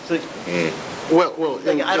collect. See, Well,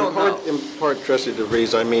 in part, Trustee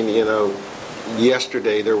DeVries,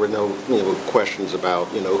 yesterday there were no questions about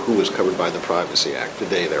who was covered by the Privacy Act.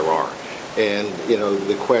 Today there are, and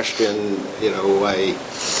the question,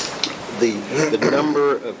 the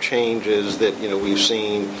number of changes that we've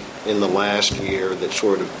seen in the last year that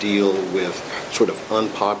sort of deal with sort of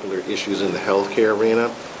unpopular issues in the healthcare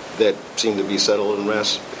arena that seem to be settled and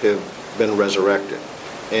have been resurrected.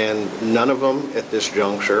 And none of them at this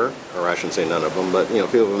juncture, or I shouldn't say none of them, but a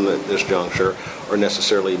few of them at this juncture are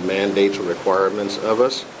necessarily mandates or requirements of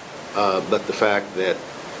us. But the fact that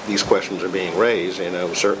these questions are being raised,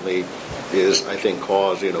 certainly is, I think,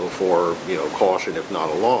 cause, for caution, if not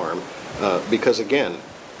alarm, because again,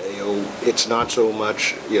 it's not so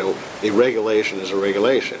much, a regulation is a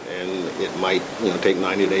regulation, and it might, take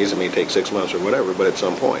 90 days, it may take 6 months or whatever, but at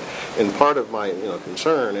some point. And part of my,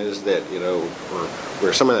 concern is that, or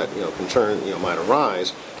where some of that, concern, might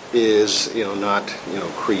arise is, not,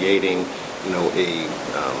 creating, a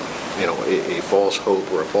false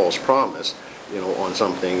hope or a false promise on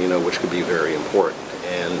something, which could be very important.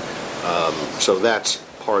 And so that's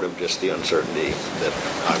part of just the uncertainty that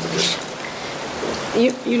I would just...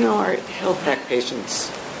 Our health pack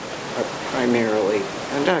patients are primarily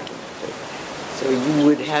undocumented. So you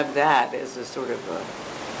would have that as a sort of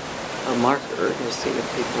a marker to see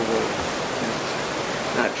if people were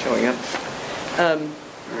not showing up.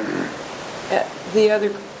 The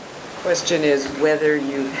other question is whether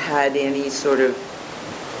you've had any sort of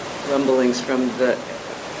rumblings from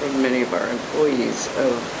many of our employees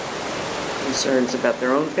of concerns about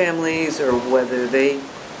their own families, or whether they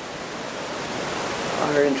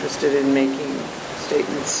are interested in making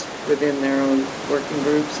statements within their own working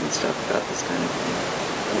groups and stuff about this kind of thing.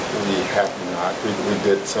 We have not. We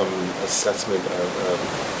did some assessment of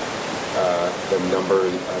the number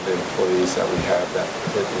of employees that we have that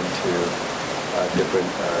fit into different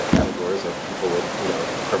categories of people with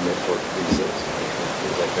permanent work visas and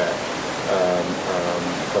things like that.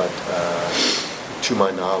 But to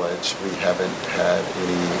my knowledge, we haven't had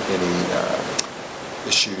any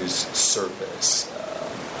issues surface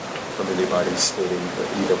from anybody stating that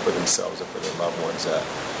either for themselves or for their loved ones at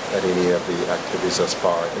any of the activities thus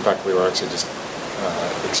far. In fact, we were actually just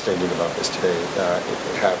exchanging about this today.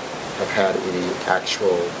 Have had any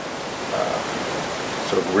actual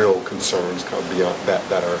sort of real concerns come beyond that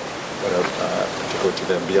are particular to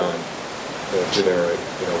them beyond the generic.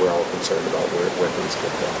 We're all concerned about where things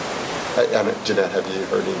get down. Jeanette, have you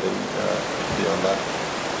heard anything beyond that?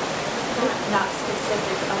 Not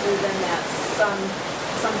specific, other than that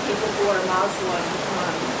some people who are Muslim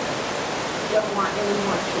don't want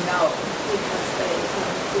anyone to know because they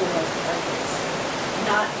feel like targets.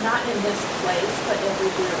 Not in this place, but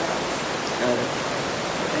everywhere else.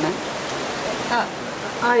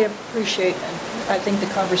 I appreciate, and I think the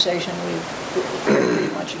conversation we've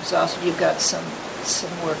pretty much exhausted. You've got some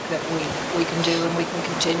work that we can do, and we can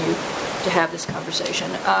continue to have this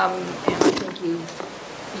conversation. And I think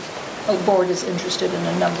the board is interested in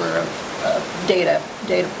a number of data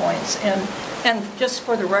points. And just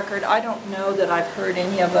for the record, I don't know that I've heard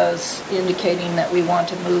any of us indicating that we want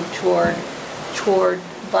to move toward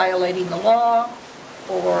violating the law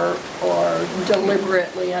or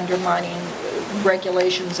deliberately undermining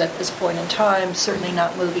regulations at this point in time, certainly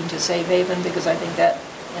not moving to safe haven, because I think that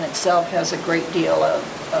in itself has a great deal of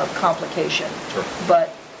complication. Sure.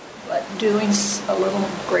 But doing a little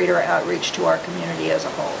greater outreach to our community as a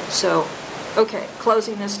whole. So, okay,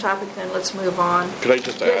 closing this topic, then let's move on. Could I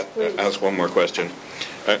just Yes, ask one more question?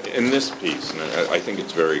 In this piece, and I think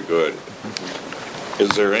it's very good, is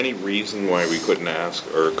there any reason why we couldn't ask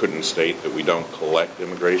or couldn't state that we don't collect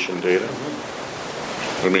immigration data?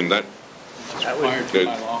 I mean, that Required by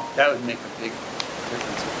law. That would make a big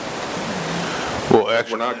difference. Well,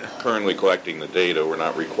 actually, we're not currently collecting the data. We're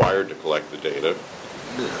not required to collect the data.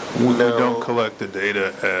 we don't collect the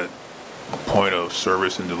data at a point of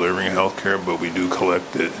service and delivering health care, but we do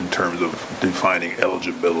collect it in terms of defining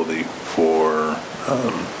eligibility for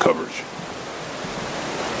coverage.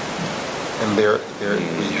 And we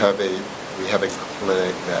have a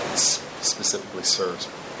clinic that specifically serves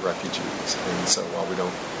refugees, and so while we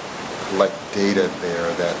don't collect data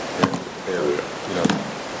there, that they're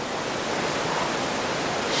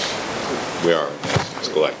We are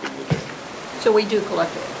collecting the data. So we do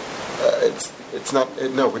collect it. It's not.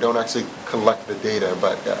 No, we don't actually collect the data,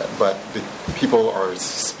 but the people are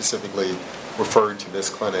specifically referred to this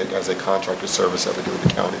clinic as a contracted service that we do with the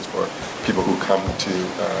counties for people who come to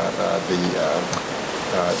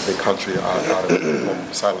the country out of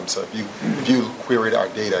asylum. So if you queried our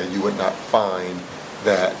data, you would not find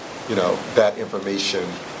that that information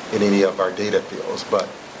in any of our data fields, but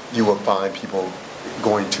you will find people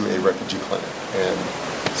going to a refugee clinic, and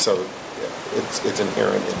so it's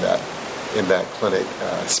inherent in that clinic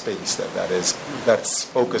space that's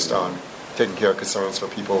focused on taking care of concerns for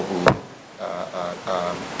people who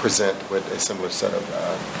present with a similar set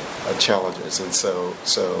of challenges, and so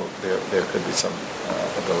there could be some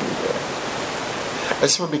ability there. I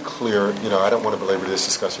just want to be clear. I don't want to belabor this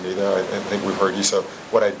discussion either. I think we've heard you.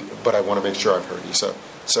 But I want to make sure I've heard you. So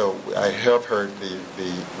I have heard the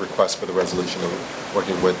request for the resolution of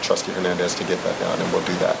working with Trustee Hernandez to get that done, and we'll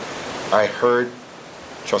do that. I heard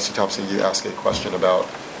Trustee Thompson, you ask a question about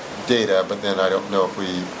data, but then I don't know if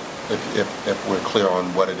we're clear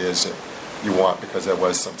on what it is that you want, because there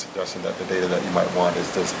was some suggestion that the data that you might want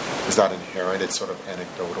is not inherent; it's sort of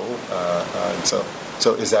anecdotal. And so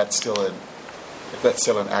is that still if that's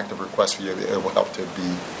still an active request for you, it will help to be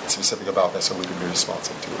specific about that so we can be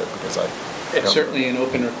responsive to it, because It's certainly an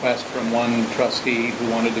open request from one trustee who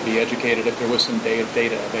wanted to be educated if there was some data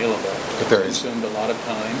available. If there is. It consumed a lot of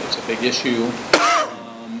time. It's a big issue.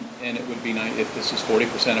 And it would be nice if this is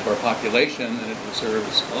 40% of our population, then it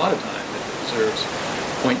deserves a lot of time. If it deserves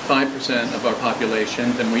 0.5% of our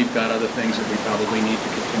population, then we've got other things that we probably need to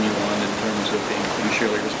continue on in terms of being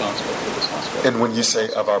fiduciarily responsible for this hospital. And when you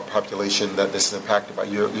say of our population that this is impacted by,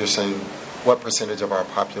 you're saying what percentage of our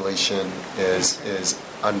population is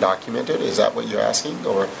undocumented? Is that what you're asking,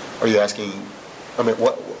 or are you asking? I mean,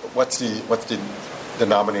 what's the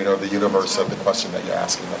denominator of the universe of the question that you're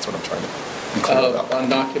asking? That's what I'm trying to be clear about.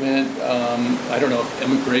 Undocumented. I don't know if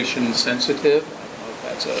immigration sensitive. I don't know if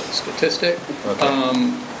that's a statistic.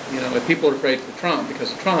 Okay. If people are afraid for Trump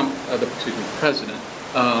because of Trump, the president,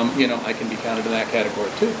 I can be counted in that category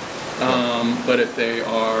too. But if they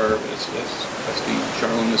are, as Trustee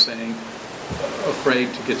Charlene was saying,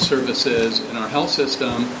 afraid to get services in our health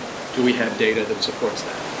system, do we have data that supports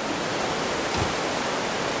that?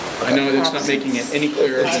 I know that's not making it any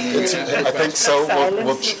clearer than you asked the question. I think so.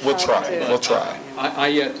 We'll try. We'll try. I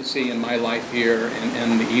yet to see in my life here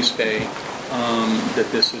in the East Bay that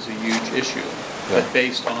this is a huge issue. Yeah. But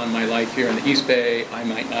based on my life here in the East Bay, I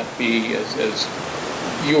might not be, as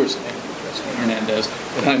you were saying, Trustee Hernandez,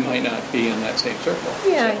 that I might not be in that same circle.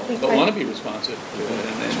 Yeah, But want to be responsive to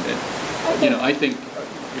it. And I think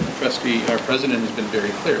our president has been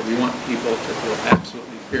very clear. We want people to feel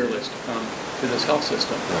absolutely fearless to come to this health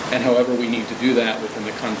system. Yeah. And however we need to do that within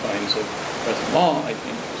the confines of present law, I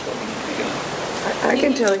think is what we need to be doing. I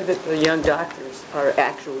can tell you that the young doctors are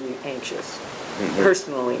actually anxious,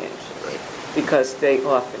 personally anxious, because they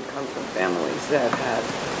often come from families that have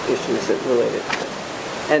issues that related to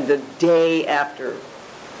this. And the day after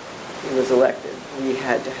he was elected, we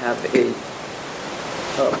had to have a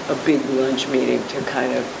big lunch meeting to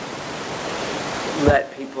kind of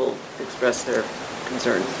let people express their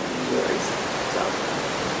concerns and worries. So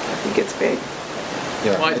I think it's big.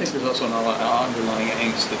 Yeah, Well, I think there's also an underlying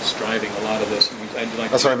angst that's driving a lot of this.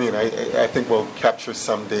 That's what I mean. I think we'll capture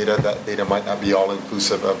some data. That data might not be all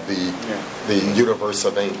inclusive of the universe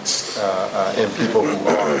of angst and people who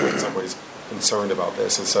are in some ways concerned about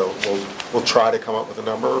this. And so we'll try to come up with a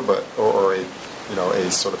number, but or a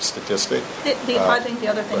sort of statistic. I think the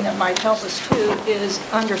other thing that might help us too is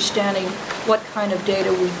understanding what kind of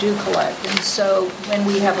data we do collect. And so when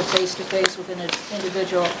we have a face-to-face with an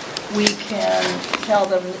individual, we can tell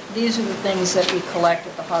them these are the things that we collect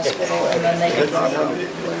at the hospital, and then they can draw their own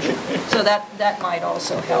conclusion. So that might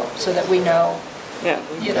also help, so that we know,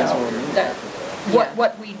 that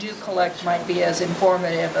what we do collect might be as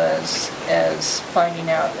informative as finding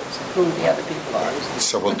out who the other people are.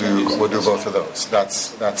 So we'll do both of those. That's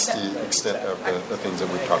the extent of the things that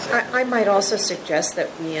we've talked about. I might also suggest that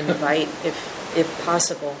we invite, if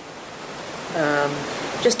possible,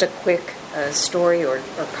 just a quick story or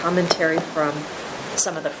commentary from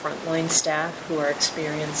some of the frontline staff who are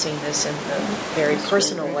experiencing this in a very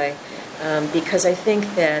personal way, because I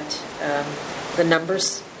think that the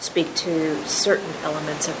numbers speak to certain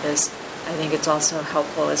elements of this. I think it's also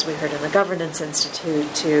helpful, as we heard in the Governance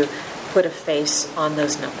Institute, to put a face on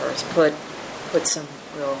those numbers, put some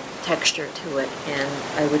real texture to it. And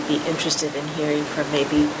I would be interested in hearing from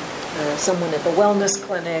maybe someone at the Wellness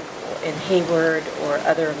Clinic or in Hayward or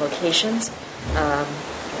other locations,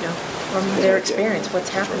 from their experience, what's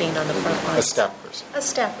happening on the front lines. A staff person. A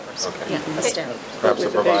staff person, Okay. yeah, a staff person. Perhaps a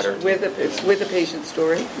provider. With a patient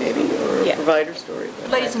story, maybe, or a provider story.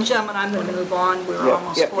 Ladies and gentlemen, I'm going to move on. We're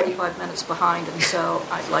almost 45 minutes behind, and so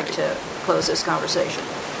I'd like to close this conversation.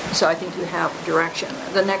 So I think you have direction.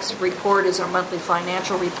 The next report is our monthly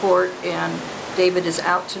financial report, and David is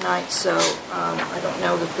out tonight, so I don't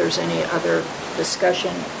know if there's any other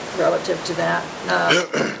discussion relative to that.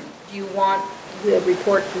 Do you want the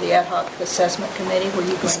report for the Ad Hoc Assessment Committee? Were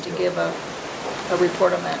you going to give a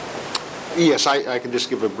report on that? Yes, I can just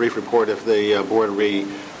give a brief report. If the board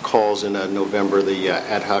recalls, in November, the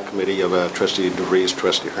Ad Hoc Committee of Trustee DeVries,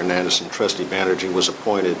 Trustee Hernandez, and Trustee Banerjee was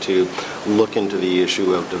appointed to look into the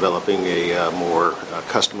issue of developing a more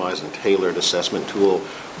customized and tailored assessment tool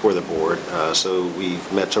for the board. So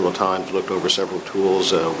we've met several times, looked over several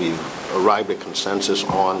tools. We've arrived at consensus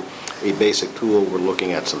on a basic tool. We're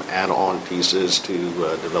looking at some add-on pieces to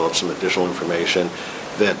develop some additional information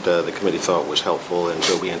that the committee thought was helpful, and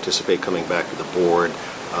so we anticipate coming back to the board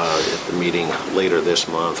at the meeting later this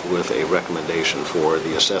month with a recommendation for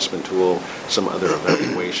the assessment tool, some other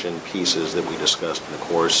evaluation pieces that we discussed in the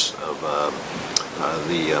course of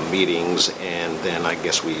the meetings, and then I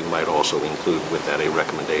guess we might also include with that a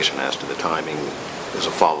recommendation as to the timing as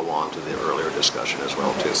a follow-on to the earlier discussion as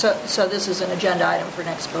well, too. So this is an agenda item for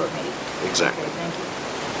next board meeting? Exactly. Okay, thank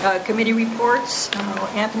you. Committee reports.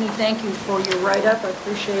 Anthony, thank you for your write-up. I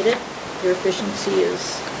appreciate it. Your efficiency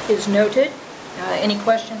is noted. Any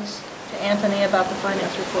questions to Anthony about the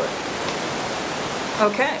finance report?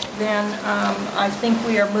 Okay, then I think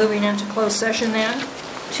we are moving into closed session then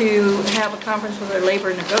to have a conference with our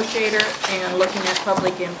labor negotiator and looking at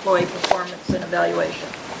public employee performance and evaluation.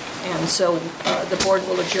 And so the board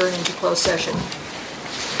will adjourn into closed session.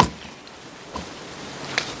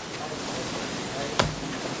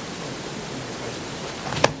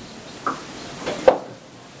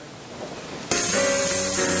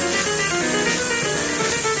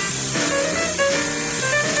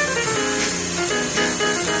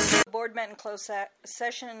 The board met in closed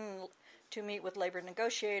session to meet with labor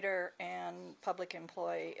negotiator and public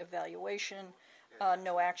employee evaluation.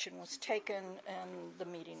 No action was taken, and the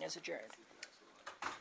meeting is adjourned.